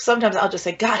sometimes I'll just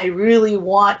say, God, I really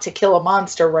want to kill a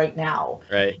monster right now.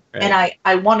 Right. And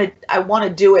I want to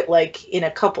do it like in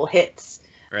a couple hits.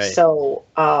 Right. So,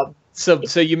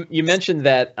 so you mentioned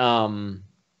that, the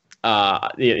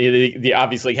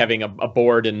obviously having a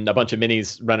board and a bunch of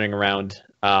minis running around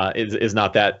is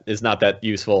not that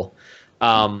useful,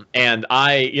 and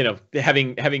I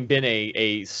having been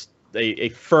a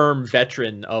firm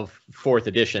veteran of 4th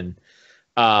edition,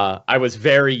 I was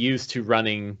very used to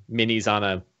running minis on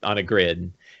a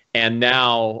grid, and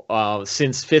now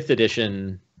since 5th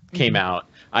edition came out,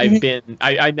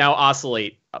 I now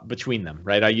oscillate between them.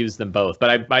 Right, I use them both,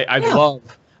 but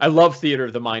I love Theater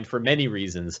of the Mind for many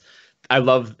reasons. I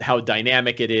love how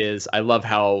dynamic it is. I love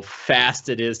how fast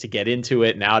it is to get into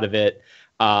it and out of it.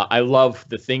 I love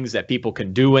the things that people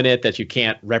can do in it that you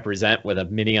can't represent with a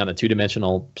mini on a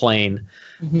 2-dimensional plane.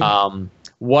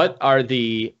 What are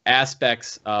the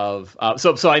aspects of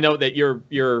so I know that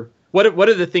what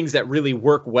are the things that really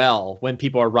work well when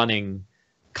people are running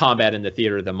combat in the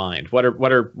Theater of the Mind? What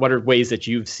are ways that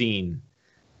you've seen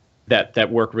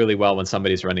that work really well when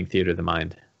somebody's running Theater of the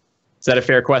Mind? Is that a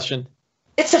fair question?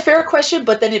 It's a fair question,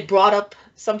 but then it brought up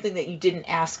something that you didn't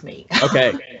ask me.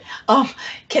 Okay.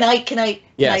 Can I?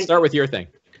 Yeah, start with your thing.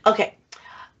 Okay.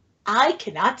 I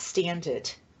cannot stand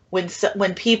it when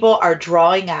people are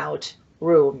drawing out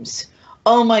rooms.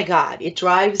 Oh my God, it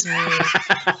drives me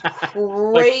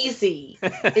crazy.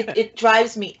 It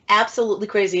drives me absolutely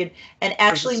crazy. And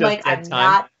actually, Mike,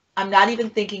 I'm not even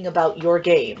thinking about your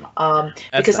game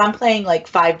because I'm playing like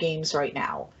 5 games right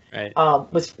now. Right.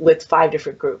 With 5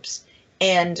 different groups.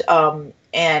 And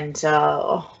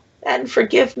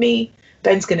forgive me,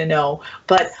 Ben's gonna know,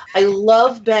 but I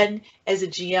love Ben as a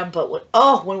GM. But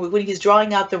when he's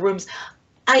drawing out the rooms,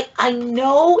 I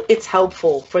know it's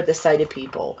helpful for the sighted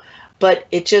people, but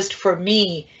it just, for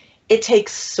me, it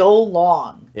takes so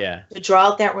long to draw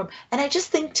out that room, and I just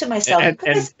think to myself,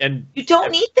 and you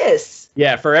don't need this.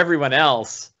 Yeah, for everyone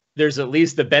else, there's at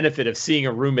least the benefit of seeing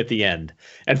a room at the end.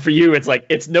 And for you, it's like,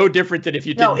 it's no different than if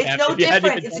you didn't No, it's have, no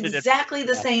different. It's exactly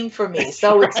the same for me.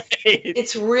 So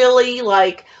it's really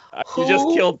like, you just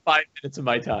killed 5 minutes of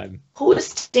my time. Who is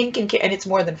stinking, and it's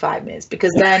more than 5 minutes,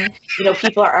 because then,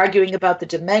 people are arguing about the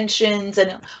dimensions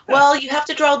and, well, you have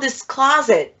to draw this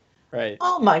closet. Right.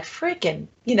 Oh my freaking,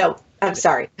 I'm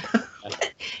sorry.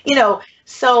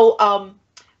 So,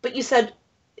 but you said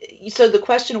the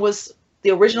question was, the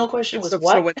original question was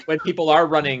what? So when people are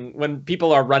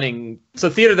running, so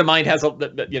Theater of the Mind has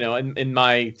in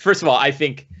my, first of all, I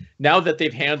think now that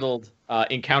they've handled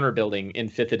encounter building in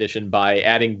 5th edition by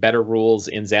adding better rules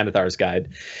in Xanathar's Guide,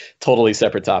 totally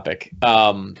separate topic.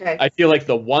 Okay. I feel like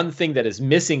the one thing that is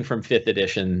missing from 5th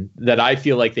edition that I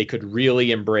feel like they could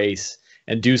really embrace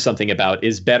and do something about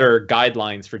is better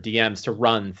guidelines for DMs to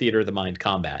run Theater of the Mind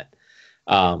combat.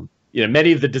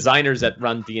 Many of the designers that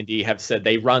run D&D have said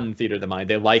they run Theater of the Mind.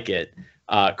 They like it.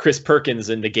 Chris Perkins,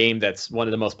 in the game that's one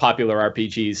of the most popular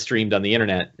RPGs streamed on the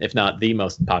internet, if not the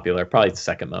most popular, probably the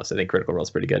second most. I think Critical Role's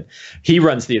pretty good. He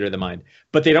runs Theater of the Mind,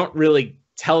 but they don't really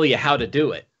tell you how to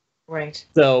do it. Right.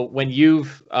 So when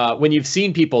you've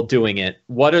seen people doing it,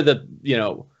 what are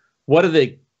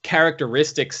the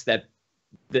characteristics that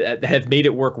have made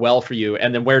it work well for you,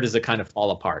 and then where does it kind of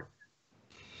fall apart?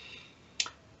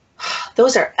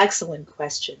 Those are excellent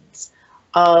questions.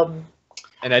 And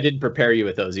I didn't prepare you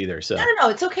with those either. So no,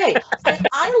 it's okay.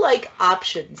 I like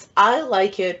options. I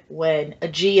like it when a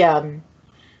GM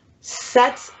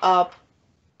sets up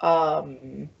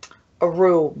a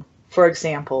room, for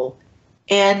example,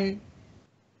 and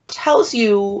tells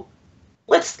you,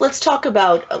 let's just talk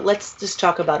about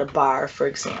a bar, for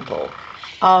example.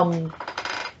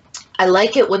 I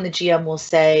like it when the GM will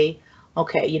say,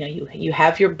 okay, you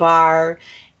have your bar,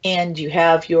 and you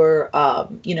have your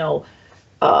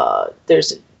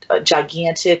there's a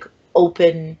gigantic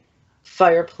open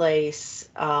fireplace.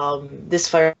 This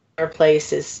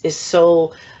fireplace is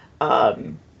so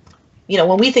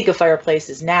when we think of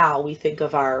fireplaces now, we think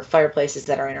of our fireplaces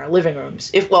that are in our living rooms,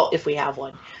 if we have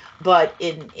one. But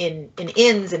in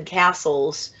inns and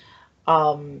castles,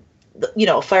 a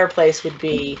fireplace would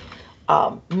be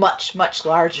much, much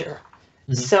larger.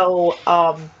 Mm-hmm. So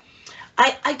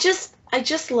I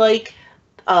just like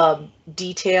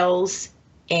details,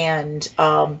 and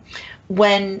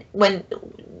when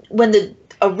the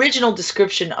original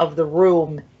description of the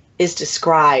room is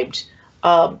described,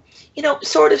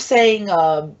 sort of saying,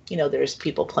 there's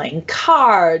people playing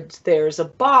cards, there's a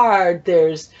bar,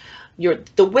 there's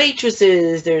the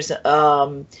waitresses, there's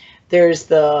the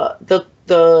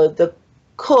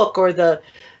cook, or the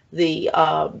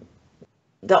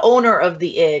owner of the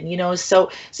inn,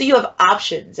 so you have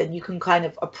options, and you can kind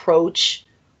of approach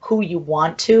who you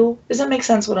want to. Does that make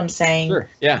sense what I'm saying? Sure.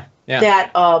 Yeah.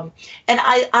 That and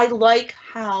I like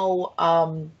how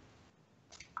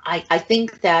I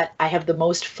think that I have the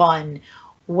most fun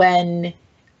when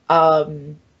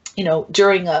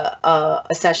during a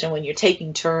session, when you're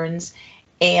taking turns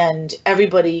and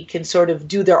everybody can sort of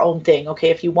do their own thing. Okay,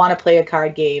 if you want to play a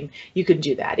card game, you can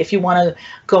do that. If you want to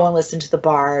go and listen to the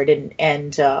bard and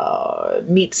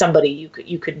meet somebody,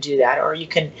 you can do that. Or you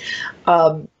can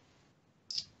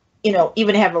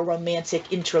even have a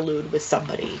romantic interlude with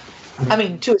somebody. Mm-hmm. I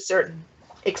mean, to a certain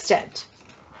extent.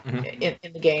 Mm-hmm.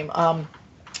 in the game.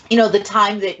 The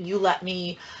time that you let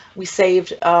me, we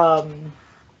saved when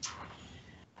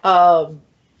I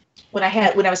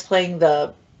was playing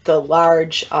the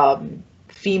large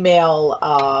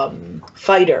female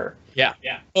fighter. Yeah.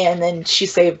 And then she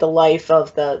saved the life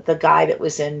of the guy that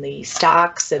was in the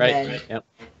stocks, and right. Yep.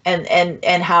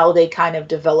 and how they kind of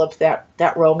developed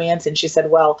that romance. And she said,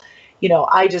 well,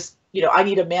 I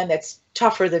need a man that's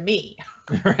tougher than me.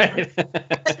 Right.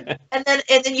 and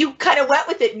then you kind of went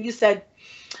with it, and you said,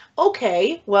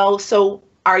 okay, well, so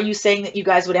are you saying that you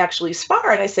guys would actually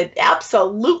spar? And I said,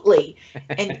 absolutely.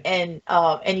 And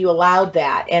you allowed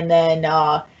that. And then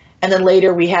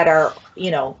later we had our,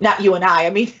 not you and I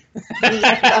mean,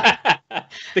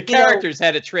 the characters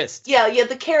had a tryst. Yeah.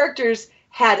 The characters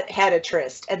had a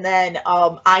tryst. And then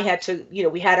I had to,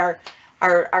 we had our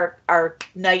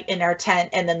night in our tent.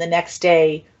 And then the next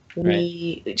day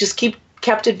we just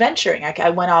kept adventuring. I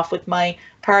went off with my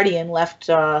party and left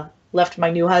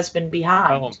my new husband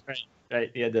behind. Oh,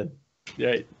 right. You had to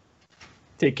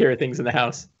take care of things in the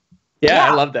house. Yeah.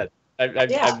 I love that. I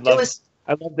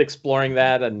loved exploring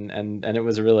that, and it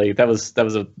was really that was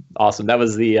awesome. That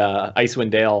was the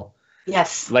Icewind Dale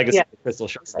Legacy of the Crystal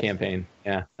Shards campaign.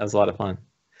 Yeah, that was a lot of fun.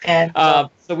 And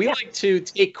so we like to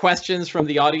take questions from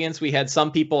the audience. We had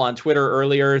some people on Twitter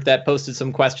earlier that posted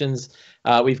some questions.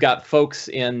 We've got folks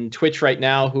in Twitch right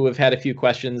now who have had a few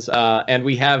questions, and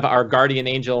we have our guardian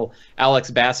angel, Alex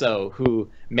Basso, who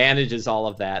manages all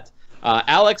of that.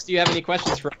 Alex, do you have any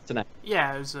questions for us tonight?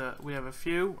 Yeah, we have a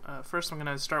few. First, I'm going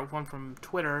to start with one from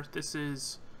Twitter. This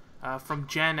is from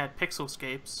Jen at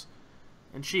Pixelscapes,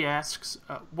 and she asks,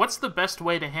 what's the best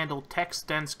way to handle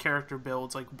text-dense character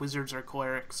builds like wizards or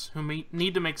clerics who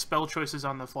need to make spell choices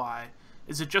on the fly?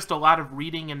 Is it just a lot of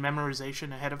reading and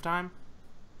memorization ahead of time?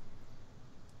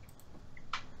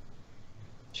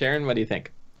 Sharon, what do you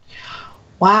think?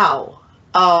 Wow.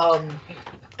 I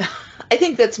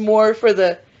think that's more for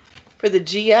the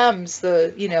GMs,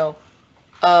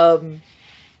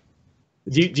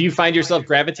 Do you find yourself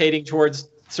gravitating towards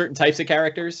certain types of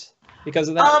characters because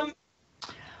of that?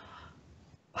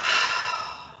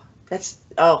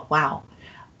 Wow.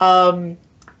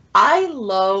 I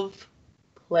love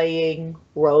playing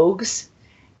rogues,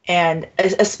 and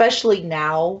especially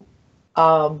now.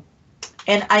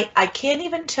 And I can't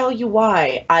even tell you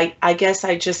why. I guess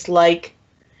I just like,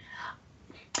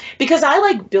 because I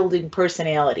like building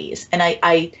personalities, and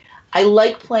I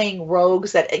like playing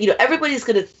rogues that, everybody's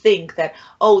going to think that,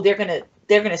 oh, they're going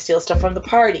to steal stuff from the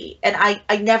party. And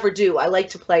I never do. I like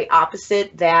to play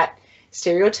opposite that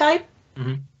stereotype.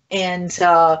 Mm-hmm. And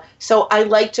so I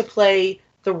like to play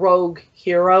the rogue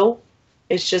hero.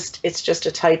 It's just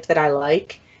a type that I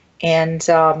like. And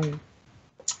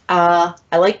I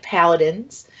like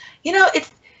paladins.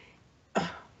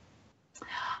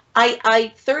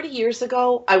 I 30 years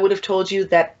ago, I would have told you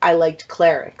that I liked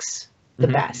clerics the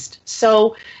best.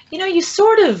 So, you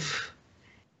sort of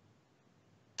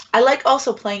I like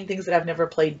also playing things that I've never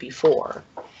played before.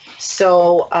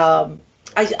 So I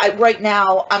right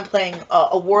now I'm playing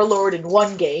a warlord in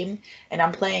one game, and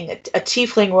I'm playing a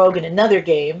tiefling rogue in another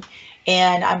game,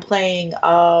 and I'm playing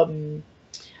a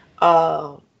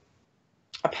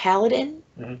paladin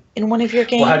in one of your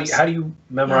games. Well, how do you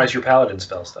memorize your paladin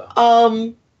spells though?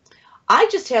 I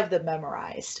just have them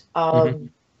memorized.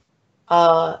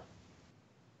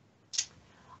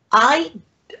 I,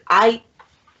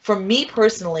 for me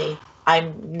personally,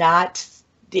 I'm not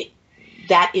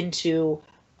that into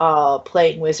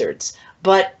playing wizards,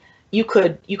 but you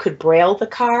could braille the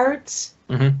cards.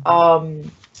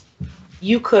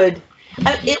 You could.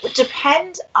 It would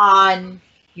depend on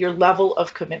your level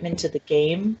of commitment to the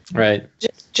game, right?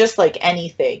 Just like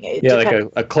anything. Like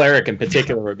a cleric in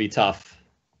particular would be tough.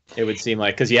 It would seem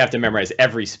like, because you have to memorize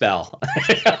every spell.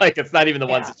 Like, it's not even the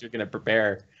ones that you're going to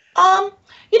prepare.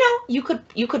 You could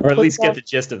or at least get the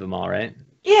gist of them all, right?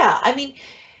 Yeah, I mean,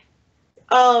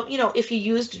 if you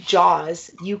used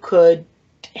Jaws, you could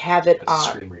have it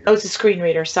on. Oh, it's a screen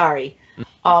reader. Sorry.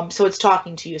 So it's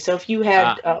talking to you. So if you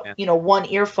had, one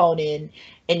earphone in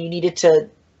and you needed to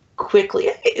quickly,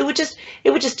 it would just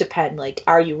depend. Like,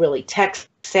 are you really tech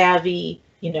savvy?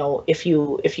 If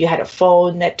you had a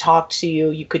phone that talked to you,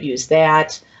 you could use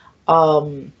that.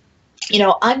 I'm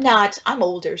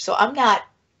older, so I'm not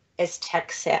as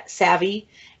tech savvy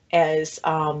as,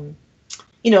 some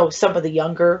of the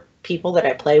younger people that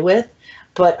I play with.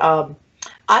 But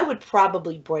I would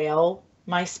probably braille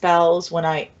my spells when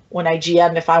I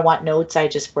GM. If I want notes, I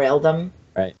just braille them.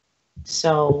 Right.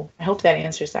 So I hope that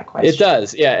answers that question. It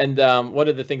does, yeah. And one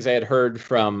of the things I had heard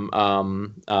from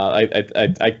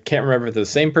I can't remember if the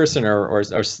same person or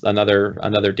another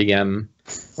DM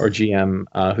or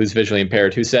GM who's visually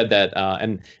impaired, who said that,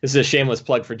 and this is a shameless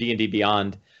plug for D&D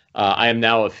Beyond. I am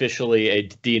now officially a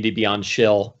D&D Beyond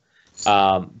shill.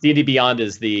 D&D Beyond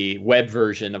is the web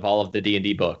version of all of the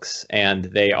D&D books, and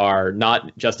they are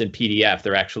not just in PDF;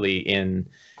 they're actually in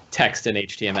text and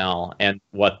HTML. And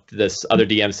what this other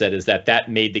DM said is that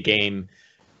made the game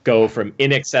go from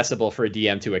inaccessible for a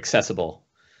DM to accessible.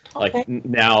 Okay. Like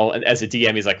now, as a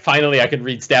DM, he's like, finally, I can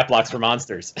read stat blocks for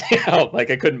monsters, like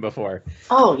I couldn't before.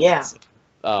 Oh yeah,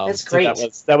 that's great. So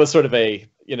that was sort of a,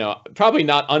 probably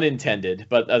not unintended,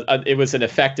 but it was an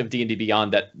effect of D&D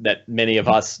Beyond that many of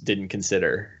us didn't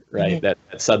consider, right? Mm-hmm.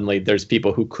 That suddenly there's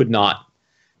people who could not,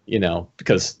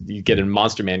 because you get a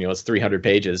monster manual, it's 300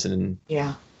 pages, and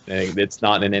it's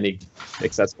not in any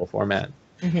accessible format.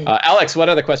 Mm-hmm. Alex, what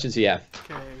other questions do you have?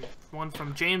 Okay, one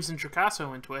from James in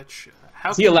Tricasso in Twitch.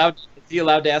 Is he allowed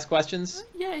to ask questions?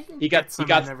 Yeah, he got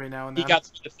every now and then. He got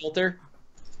the filter.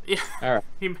 Yeah. All right.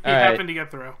 He happened to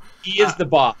get through. He is the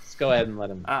boss. Go ahead and let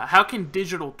him. How can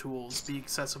digital tools be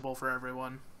accessible for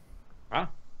everyone? Huh?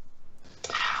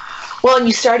 Well, and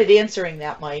you started answering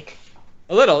that, Mike.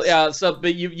 A little, yeah. So,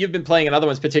 but you've been playing in other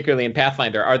ones, particularly in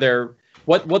Pathfinder. Are there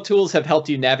what tools have helped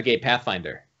you navigate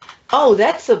Pathfinder? Oh,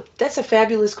 that's a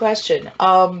fabulous question.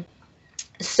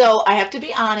 So I have to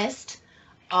be honest.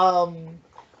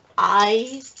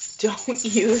 I don't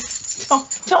use.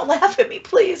 Don't laugh at me,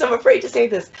 please. I'm afraid to say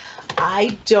this.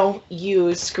 I don't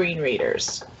use screen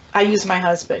readers. I use my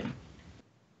husband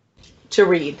to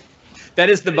read. That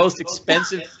is the most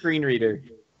expensive screen reader.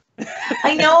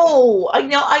 I know.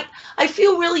 I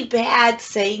feel really bad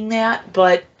saying that,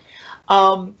 but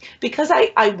because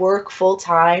I work full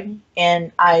time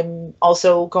and I'm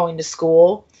also going to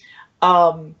school,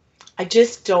 I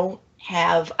just don't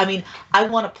have. I mean, I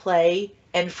want to play,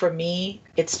 and for me,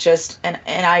 it's just and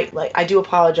I do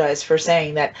apologize for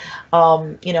saying that.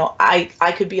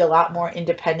 I could be a lot more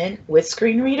independent with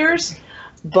screen readers.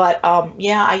 But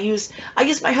I use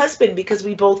my husband because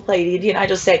we both play D&D, and I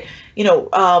just say,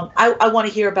 I want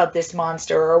to hear about this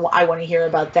monster, or I want to hear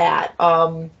about that.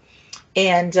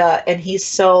 And he's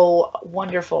so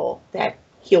wonderful that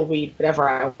he'll read whatever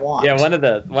I want. Yeah, one of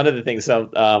the things.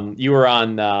 So you were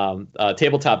on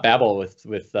Tabletop Babble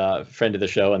with a friend of the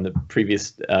show and the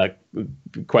previous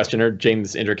questioner,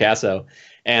 James Indracasso.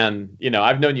 And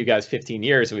I've known you guys 15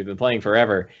 years, and we've been playing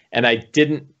forever. And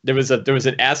there was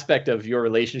an aspect of your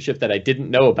relationship that I didn't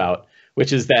know about,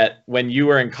 which is that when you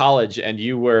were in college and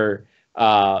you were,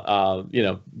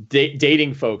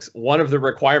 dating folks, one of the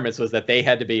requirements was that they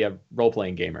had to be a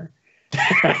role-playing gamer.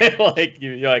 Like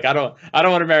you're like, I don't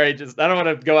want to marry. I don't want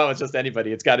to go out with just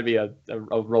anybody. It's got to be a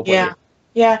role-playing.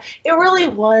 Yeah. It really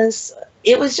was.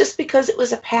 It was just because it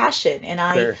was a passion, and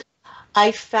Sure.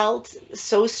 I felt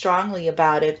so strongly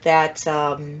about it that,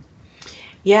 I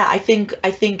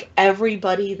think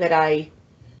everybody that I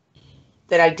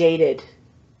dated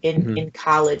in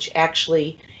college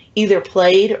actually either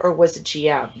played or was a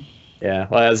GM. Yeah.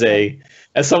 Well,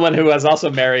 as someone who has also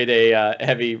married a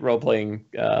heavy role playing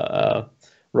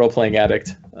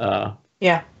addict,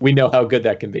 yeah, we know how good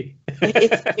that can be.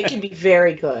 it can be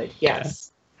very good.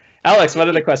 Yes. Yeah. Alex, what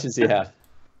other questions do you have?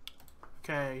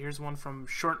 Okay, here's one from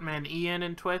Shortman Ian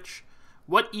in Twitch.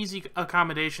 What easy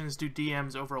accommodations do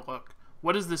DMs overlook?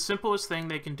 What is the simplest thing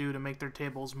they can do to make their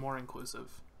tables more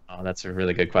inclusive? Oh, that's a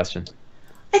really good question.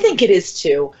 I think it is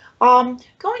too.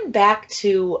 Going back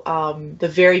to the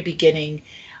very beginning,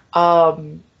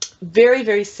 very,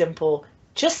 very simple.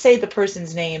 Just say the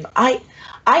person's name. I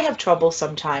have trouble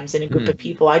sometimes in a group of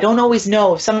people. I don't always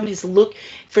know if somebody's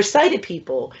for sighted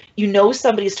people, you know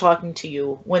somebody's talking to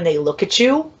you when they look at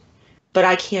you, but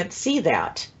I can't see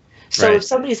that. So Right. if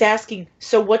somebody's asking,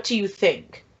 so what do you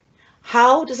think?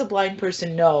 How does a blind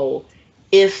person know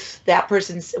if that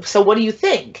person's, so what do you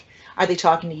think? Are they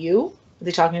talking to you? Are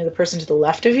they talking to the person to the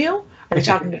left of you? Are they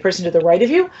talking to the person to the right of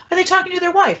you? Are they talking to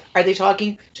their wife? Are they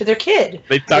talking to their kid?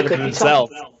 They talk to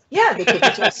themselves. Yeah, they could be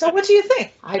talking. So what do you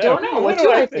think? I don't know. What do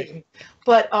I think?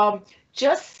 But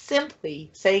just simply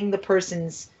saying the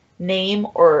person's name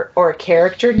or a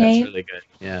character name. That's really good.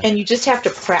 Yeah. And you just have to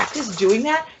practice doing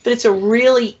that. But it's a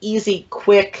really easy,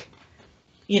 quick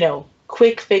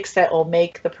fix that will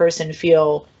make the person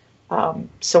feel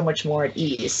so much more at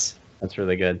ease. That's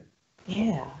really good.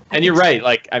 Yeah. And you're right.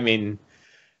 Like, I mean,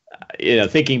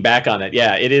 thinking back on it,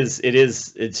 yeah,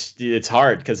 it's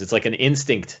hard because it's like an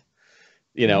instinct,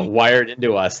 wired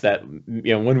into us that,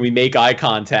 when we make eye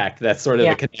contact, that's sort of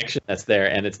the connection that's there,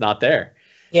 and it's not there.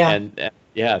 Yeah. And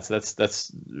yeah, so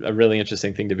that's a really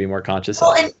interesting thing to be more conscious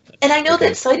of. Well, and I know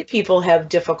that sighted people have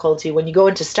difficulty when you go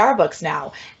into Starbucks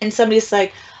now, and somebody's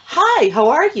like, "Hi, how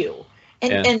are you?"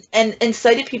 And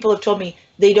sighted people have told me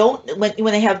they don't when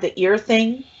they have the ear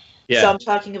thing. Yeah. So I'm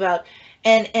talking about,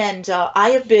 and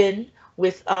I have been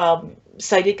with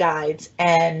sighted guides,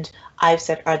 and I've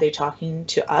said, "Are they talking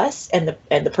to us?" And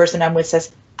the person I'm with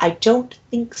says, "I don't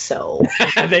think so."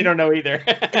 They don't know either.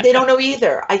 They don't know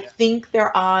either. I think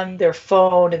they're on their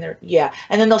phone, and and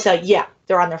then they'll say, "Yeah,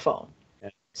 they're on their phone." Yeah.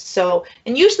 So,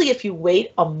 and usually if you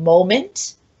wait a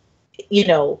moment,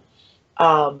 you'll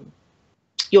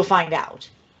find out.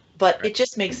 But it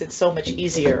just makes it so much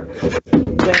easier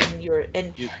when you're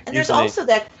and there's also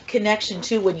that connection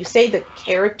too when you say the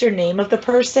character name of the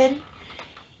person.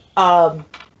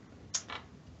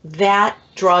 That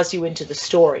draws you into the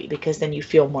story because then you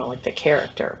feel more like the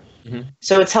character. Mm-hmm.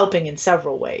 So it's helping in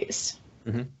several ways.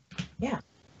 Mm-hmm. Yeah.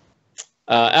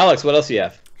 Alex, what else do you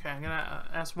have? Okay, I'm gonna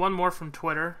ask one more from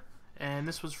Twitter, and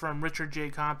this was from Richard J.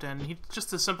 Compton.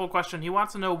 Just a simple question. He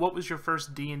wants to know, what was your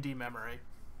first D&D memory?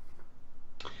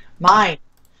 Mine.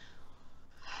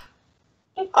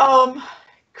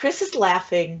 Chris is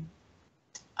laughing.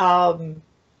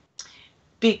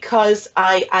 Because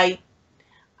I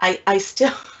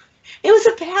still, it was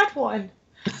a bad one.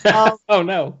 Oh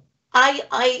no.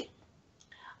 I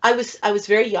was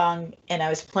very young, and I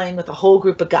was playing with a whole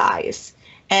group of guys,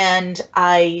 and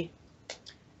I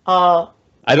don't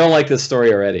like this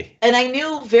story already. And I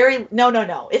knew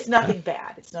no, it's nothing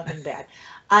bad. It's nothing bad.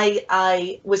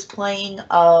 I was playing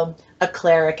a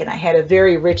cleric, and I had a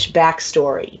very rich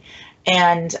backstory,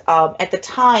 and at the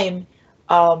time,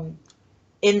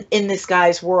 in this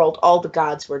guy's world, all the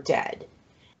gods were dead.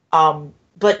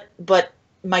 But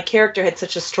my character had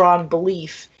such a strong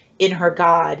belief in her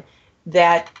god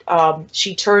that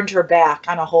she turned her back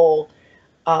on a whole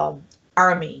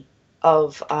army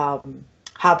of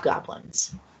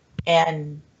hobgoblins,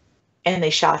 and they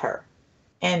shot her,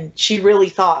 and she really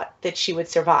thought that she would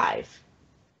survive.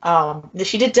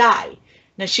 She did die.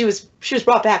 Now she was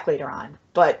brought back later on,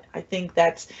 but I think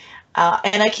that's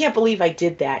and I can't believe I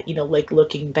did that. Like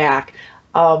looking back,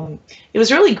 it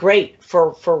was really great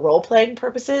for role playing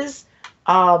purposes.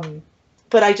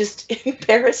 But I just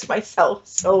embarrassed myself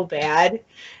so bad,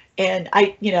 and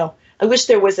I wish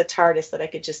there was a TARDIS that I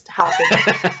could just hop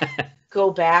in, go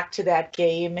back to that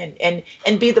game,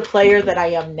 and be the player that I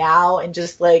am now, and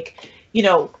just really,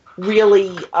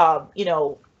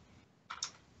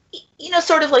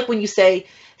 sort of like when you say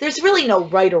there's really no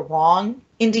right or wrong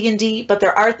in D&D, but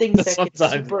there are things that get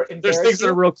super embarrassing. There's things that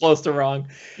are real close to wrong.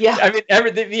 Yeah, I mean,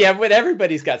 but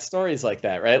everybody's got stories like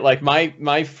that, right? Like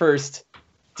my first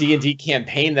D&D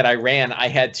campaign that I ran, I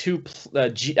had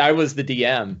I was the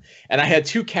DM, and I had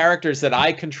two characters that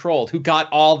I controlled who got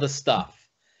all the stuff.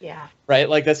 Yeah. Right?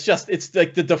 Like it's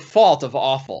like the default of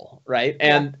awful, right?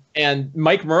 And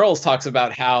Mike Merles talks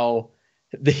about how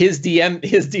his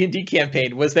D&D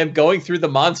campaign was them going through the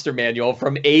monster manual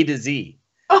from A to Z.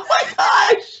 Oh my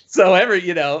gosh. So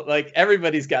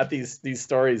everybody's got these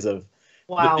stories of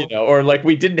Wow. You know, or like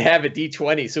we didn't have a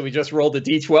D20, so we just rolled a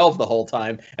D12 the whole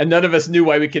time, and none of us knew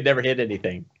why we could never hit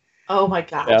anything. Oh my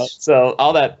gosh. You know? So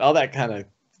all that kind of,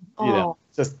 you know,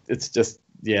 it's just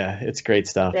yeah, it's great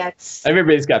stuff.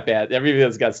 Everybody's got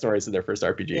stories of their first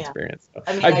RPG experience. So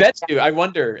I bet you. I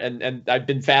wonder, and I've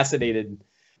been fascinated.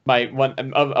 One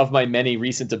of my many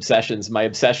recent obsessions, my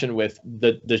obsession with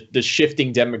the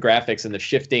shifting demographics and the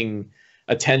shifting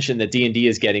attention that D&D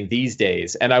is getting these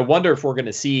days. And I wonder if we're going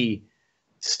to see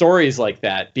stories like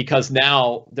that, because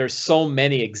now there's so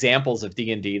many examples of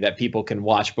D&D that people can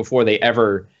watch before they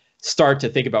ever start to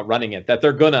think about running it, that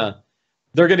they're gonna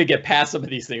get past some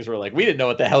of these things where like, we didn't know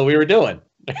what the hell we were doing.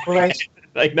 Right.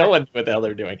 Like no one knew what the hell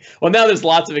they're doing. Well, now there's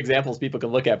lots of examples people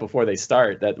can look at before they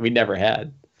start that we never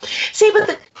had. See,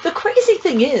 but the crazy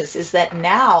thing is that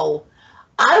now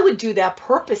I would do that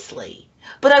purposely,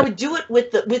 but I would do it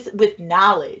with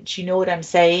knowledge. You know what I'm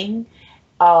saying?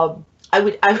 I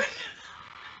would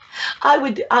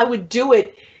do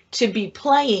it to be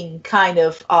playing kind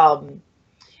of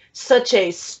such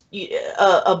a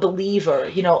believer,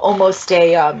 you know, almost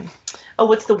a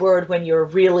what's the word when you're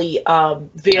really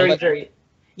very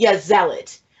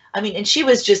zealot. I mean, and she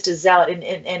was just a zealot,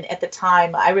 and at the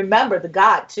time, I remember the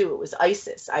god too. It was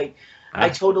Isis. I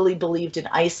totally believed in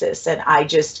Isis, and I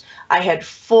had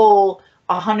full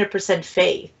 100%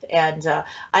 faith, and I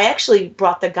actually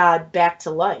brought the god back to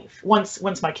life once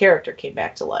my character came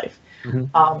back to life,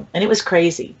 and it was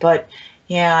crazy. But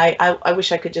yeah, I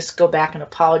wish I could just go back and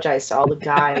apologize to all the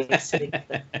guys sitting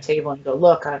at the table and go,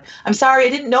 look, I'm sorry, I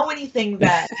didn't know anything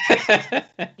then.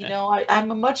 You know,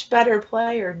 I'm a much better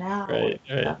player now. Right.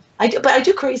 But I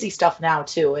do crazy stuff now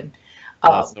too, and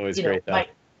that's always you know, great, though.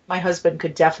 My husband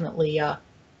could definitely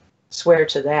swear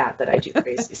to that I do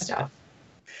crazy stuff.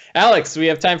 Alex, we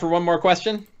have time for one more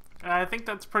question. I think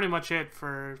that's pretty much it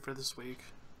for this week.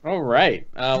 All right.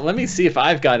 Let me see if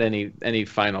I've got any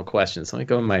final questions. Let me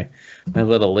go in my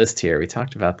little list here. We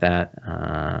talked about that.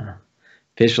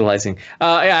 Visualizing.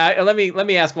 Let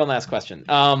me ask one last question.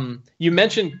 You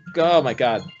mentioned. Oh my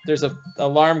God, there's a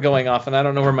alarm going off, and I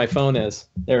don't know where my phone is.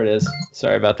 There it is.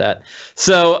 Sorry about that.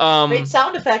 So. Great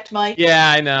sound effect, Mike. Yeah,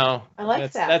 I know. I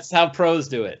like that. That's how pros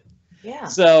do it. Yeah.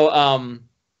 So.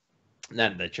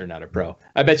 Not that you're not a pro.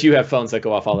 I bet you have phones that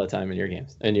go off all the time in your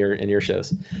games, in your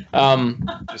shows.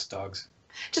 Just dogs.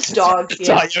 Just dogs.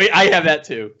 Yeah. I mean, I have that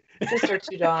too. Just our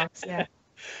two dogs. Yeah.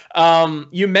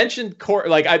 You mentioned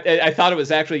like I thought it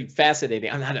was actually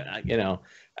fascinating. I'm not, you know,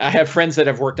 I have friends that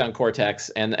have worked on Cortex,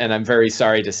 and I'm very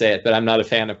sorry to say it, but I'm not a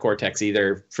fan of Cortex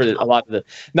either for a lot of the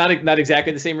not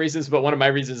exactly the same reasons, but one of my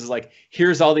reasons is like,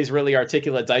 here's all these really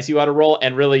articulate dice you ought to roll,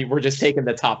 and really we're just taking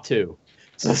the top two.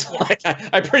 So it's like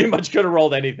I pretty much could have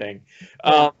rolled anything.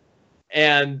 So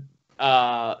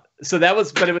that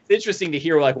was, but it was interesting to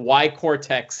hear like why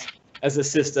Cortex as a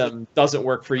system doesn't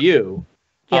work for you.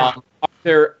 Yeah.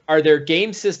 Are there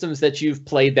game systems that you've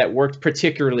played that worked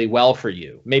particularly well for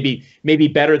you? Maybe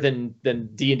better than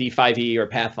D&D 5e or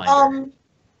Pathfinder.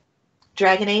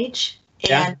 Dragon Age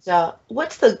and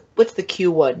what's the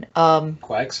Q one?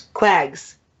 Quags.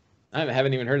 Quags. I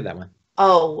haven't even heard of that one.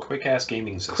 Oh, quick ass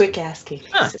gaming system.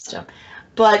 System,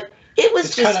 but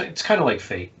it's kind of like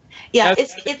Fate. Yeah, it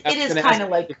is kind of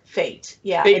like Fate.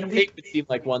 Yeah, Fate would seem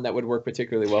like one that would work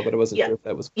particularly well, but I wasn't sure if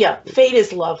that was. Yeah, Fate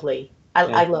is lovely.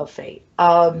 I love Fate.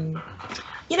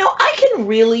 You know, I can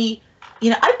really,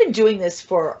 you know, I've been doing this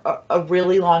for a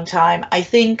really long time. I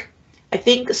think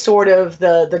sort of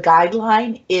the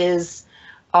guideline is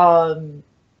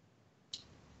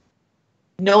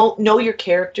know your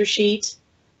character sheet.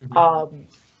 I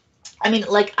mean,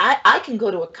 like I can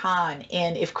go to a con,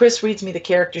 and if Chris reads me the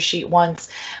character sheet once,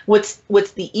 what's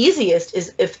the easiest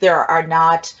is if there are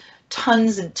not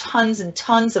tons and tons and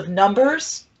tons of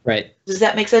numbers. Right. Does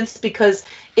that make sense? Because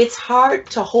it's hard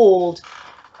to hold.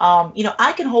 You know,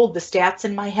 I can hold the stats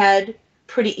in my head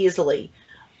pretty easily,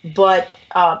 but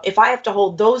if I have to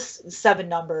hold those 7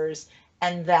 numbers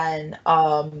and then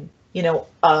 10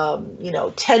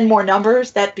 more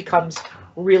numbers, that becomes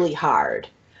really hard.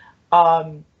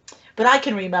 But I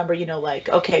can remember, you know, like,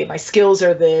 okay, my skills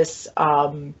are this.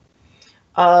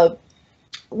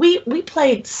 We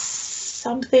played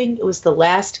something. It was the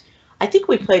last. I think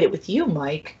we played it with you,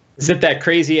 Mike. Is it that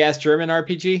crazy ass German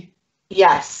RPG?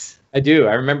 Yes. I do.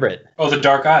 I remember it. Oh, the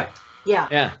Dark Eye. Yeah.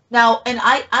 Yeah. Now, and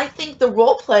I think the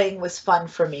role playing was fun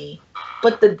for me,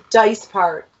 but the dice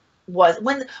part was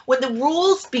when the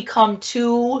rules become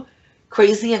too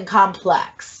crazy and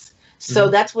complex. So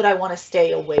that's what I want to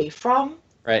stay away from.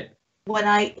 Right. But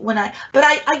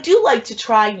I do like to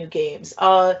try new games.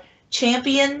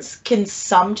 Champions can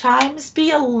sometimes be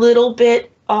a little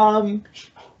bit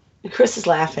Chris is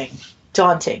laughing.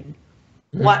 daunting.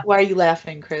 Why are you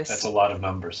laughing, Chris? That's a lot of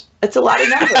numbers. It's a lot of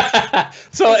numbers.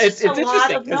 So it's a interesting.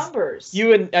 lot of numbers.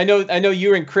 You and I know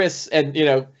you and Chris, and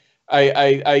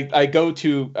I go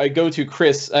to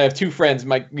Chris. I have two friends,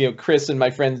 Chris and my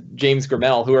friend James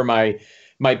Grimmel, who are my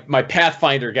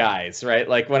Pathfinder guys, right?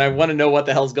 Like when I want to know what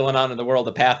the hell's going on in the world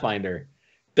of Pathfinder,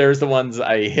 there's the ones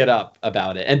I hit up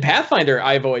about it. And Pathfinder,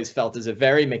 I've always felt, is a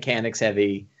very mechanics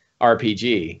heavy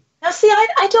RPG. Now, see,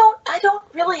 I don't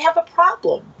really have a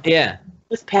problem. Yeah.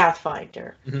 With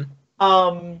Pathfinder. Mm-hmm.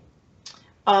 And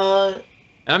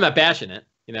I'm not bashing it.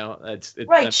 It's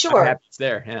right. Sure. I'm happy it's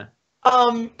there. Yeah.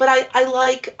 But I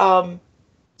like. I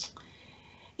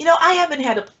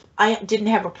didn't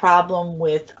have a problem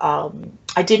with.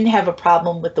 I didn't have a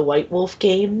problem with the White Wolf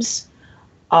games.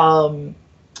 Shadowrun.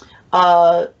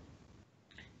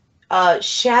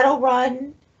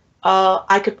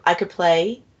 I could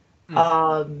play.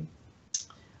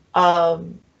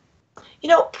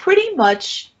 Pretty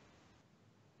much,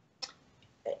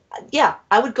 yeah,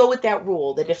 I would go with that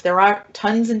rule that if there aren't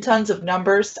tons and tons of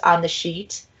numbers on the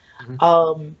sheet,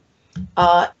 and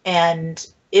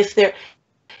if there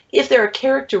are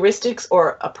characteristics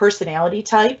or a personality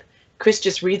type, Chris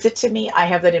just reads it to me. I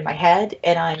have that in my head,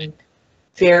 and I'm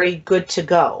very good to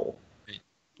go.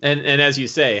 And as you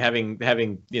say, having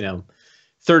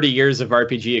 30 years of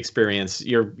RPG experience,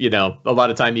 you're a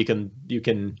lot of time you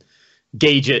can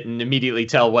gauge it and immediately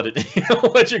tell what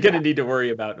you're going to need to worry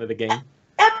about with a game.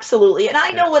 Absolutely, and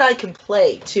I know what I can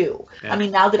play too. Yeah. I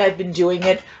mean, now that I've been doing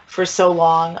it for so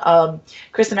long,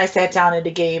 Chris and I sat down at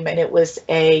a game, and it was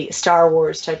a Star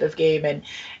Wars type of game,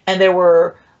 and there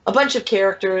were a bunch of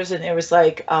characters, and there was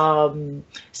like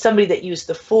somebody that used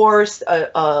the Force,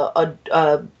 a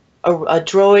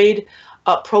droid,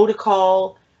 a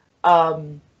protocol.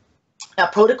 A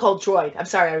protocol droid. I'm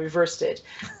sorry, I reversed it.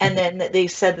 And then they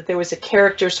said that there was a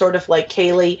character sort of like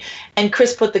Kaylee, and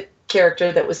Chris put the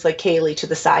character that was like Kaylee to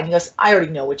the side. He goes, "I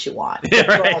already know what you want."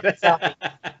 Right.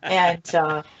 And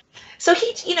so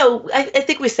he, I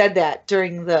think we said that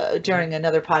during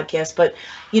another podcast, but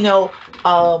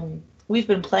we've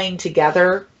been playing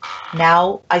together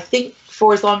now, I think,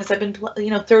 for as long as I've been,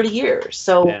 30 years.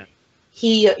 So yeah.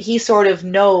 He sort of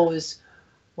knows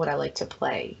what I like to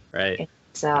play. Right. And,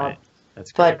 right.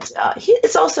 That's great. But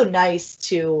it's also nice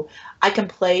I can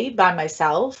play by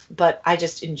myself, but I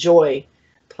just enjoy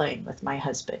playing with my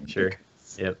husband. Sure.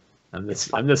 Yep. I'm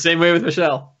the same way with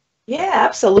Michelle. Yeah,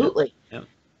 absolutely. Yep.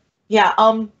 Yeah.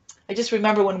 I just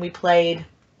remember when we played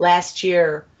last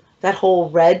year, that whole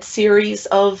Red series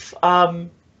of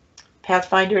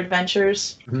Pathfinder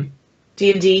Adventures,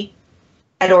 D&D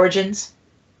at Origins.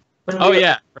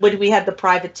 When we had the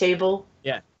private table.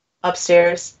 Yeah.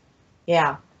 Upstairs.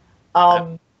 Yeah.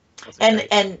 And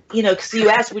because you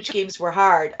asked which games were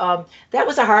hard, that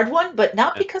was a hard one, but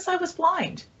not because I was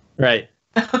blind. Right.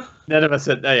 None of us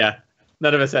had.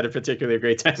 None of us had a particularly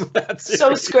great time with that series.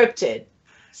 So scripted.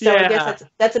 So yeah. I guess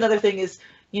that's another thing is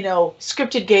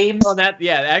scripted games. Well,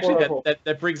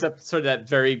 that brings up sort of that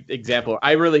very example.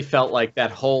 I really felt like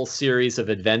that whole series of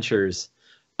adventures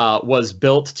was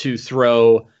built to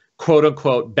throw quote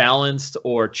unquote balanced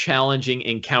or challenging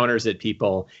encounters at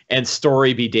people, and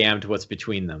story be damned what's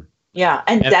between them. Yeah,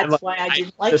 and that's why I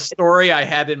didn't like the story I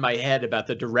had in my head about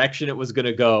the direction it was going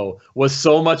to go was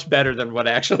so much better than what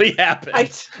actually happened.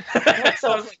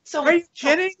 So are you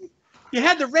kidding? You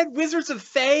had the Red Wizards of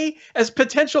Thay as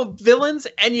potential villains,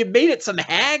 and you made it some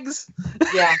hags.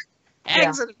 Yeah,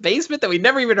 hags in the basement that we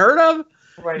never even heard of.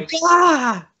 Right.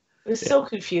 Ah! It was so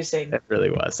confusing. It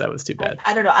really was. That was too bad.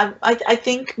 I don't know. I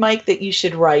think, Mike, that you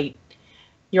should write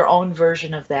your own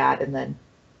version of that, and then,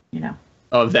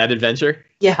 Of that adventure?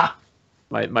 Yeah.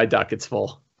 My docket's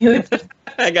full.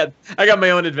 I got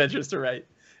my own adventures to write.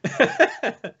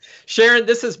 Sharon,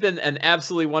 this has been an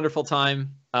absolutely wonderful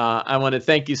time. I want to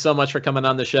thank you so much for coming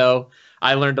on the show.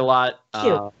 I learned a lot. Thank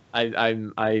you.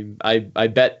 I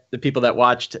bet the people that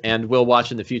watched and will watch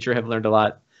in the future have learned a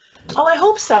lot. Oh, I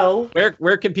hope so.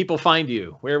 Where can people find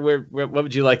you? Where what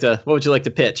would you like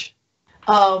to pitch?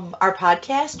 Our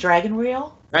podcast, Dragon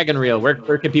Reel. Dragon Reel.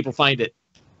 Where can people find it?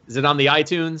 Is it on the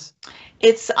iTunes?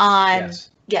 It's on.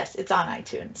 Yes, it's on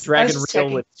iTunes. Dragon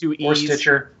Reel with 2 E's. Or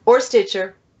Stitcher. Or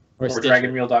Stitcher. Or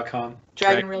DragonReel.com.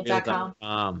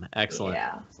 DragonReel.com. Excellent.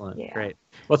 Yeah. Excellent. Yeah. Great.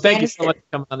 Well, thank you so much for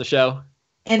coming on the show.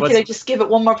 And can I just give it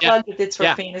one more plug if it's for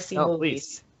fantasy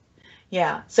movies? Please.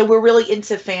 Yeah. So we're really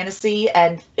into fantasy,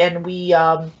 and we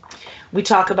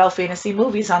talk about fantasy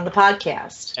movies on the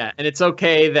podcast. Yeah, and it's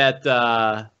okay that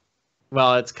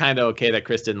it's kind of okay that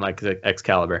Chris didn't like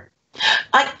Excalibur.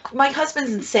 My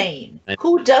husband's insane.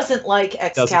 Who doesn't like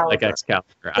Excalibur? Doesn't like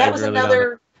Excalibur. That was really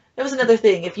another That was another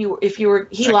thing. If you were,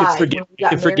 he lied. I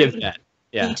can forgive that.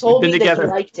 Yeah. He told me that he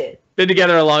liked it. Been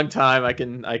together a long time. I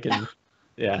can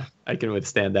yeah, I can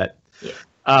withstand that.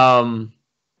 Yeah.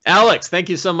 Alex, thank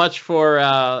you so much for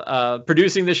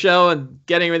producing the show and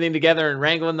getting everything together and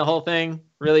wrangling the whole thing.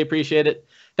 Really appreciate it.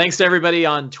 Thanks to everybody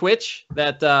on Twitch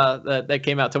that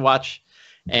came out to watch,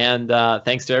 and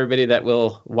thanks to everybody that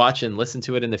will watch and listen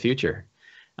to it in the future.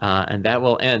 And that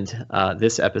will end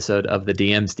this episode of the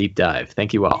DM's Deep Dive.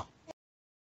 Thank you all.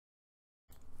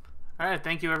 All right,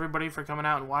 thank you everybody for coming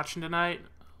out and watching tonight.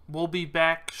 We'll be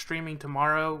back streaming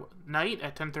tomorrow night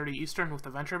at 10:30 Eastern with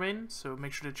Adventure Maiden, so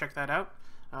make sure to check that out.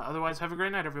 Otherwise, have a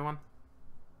great night, everyone.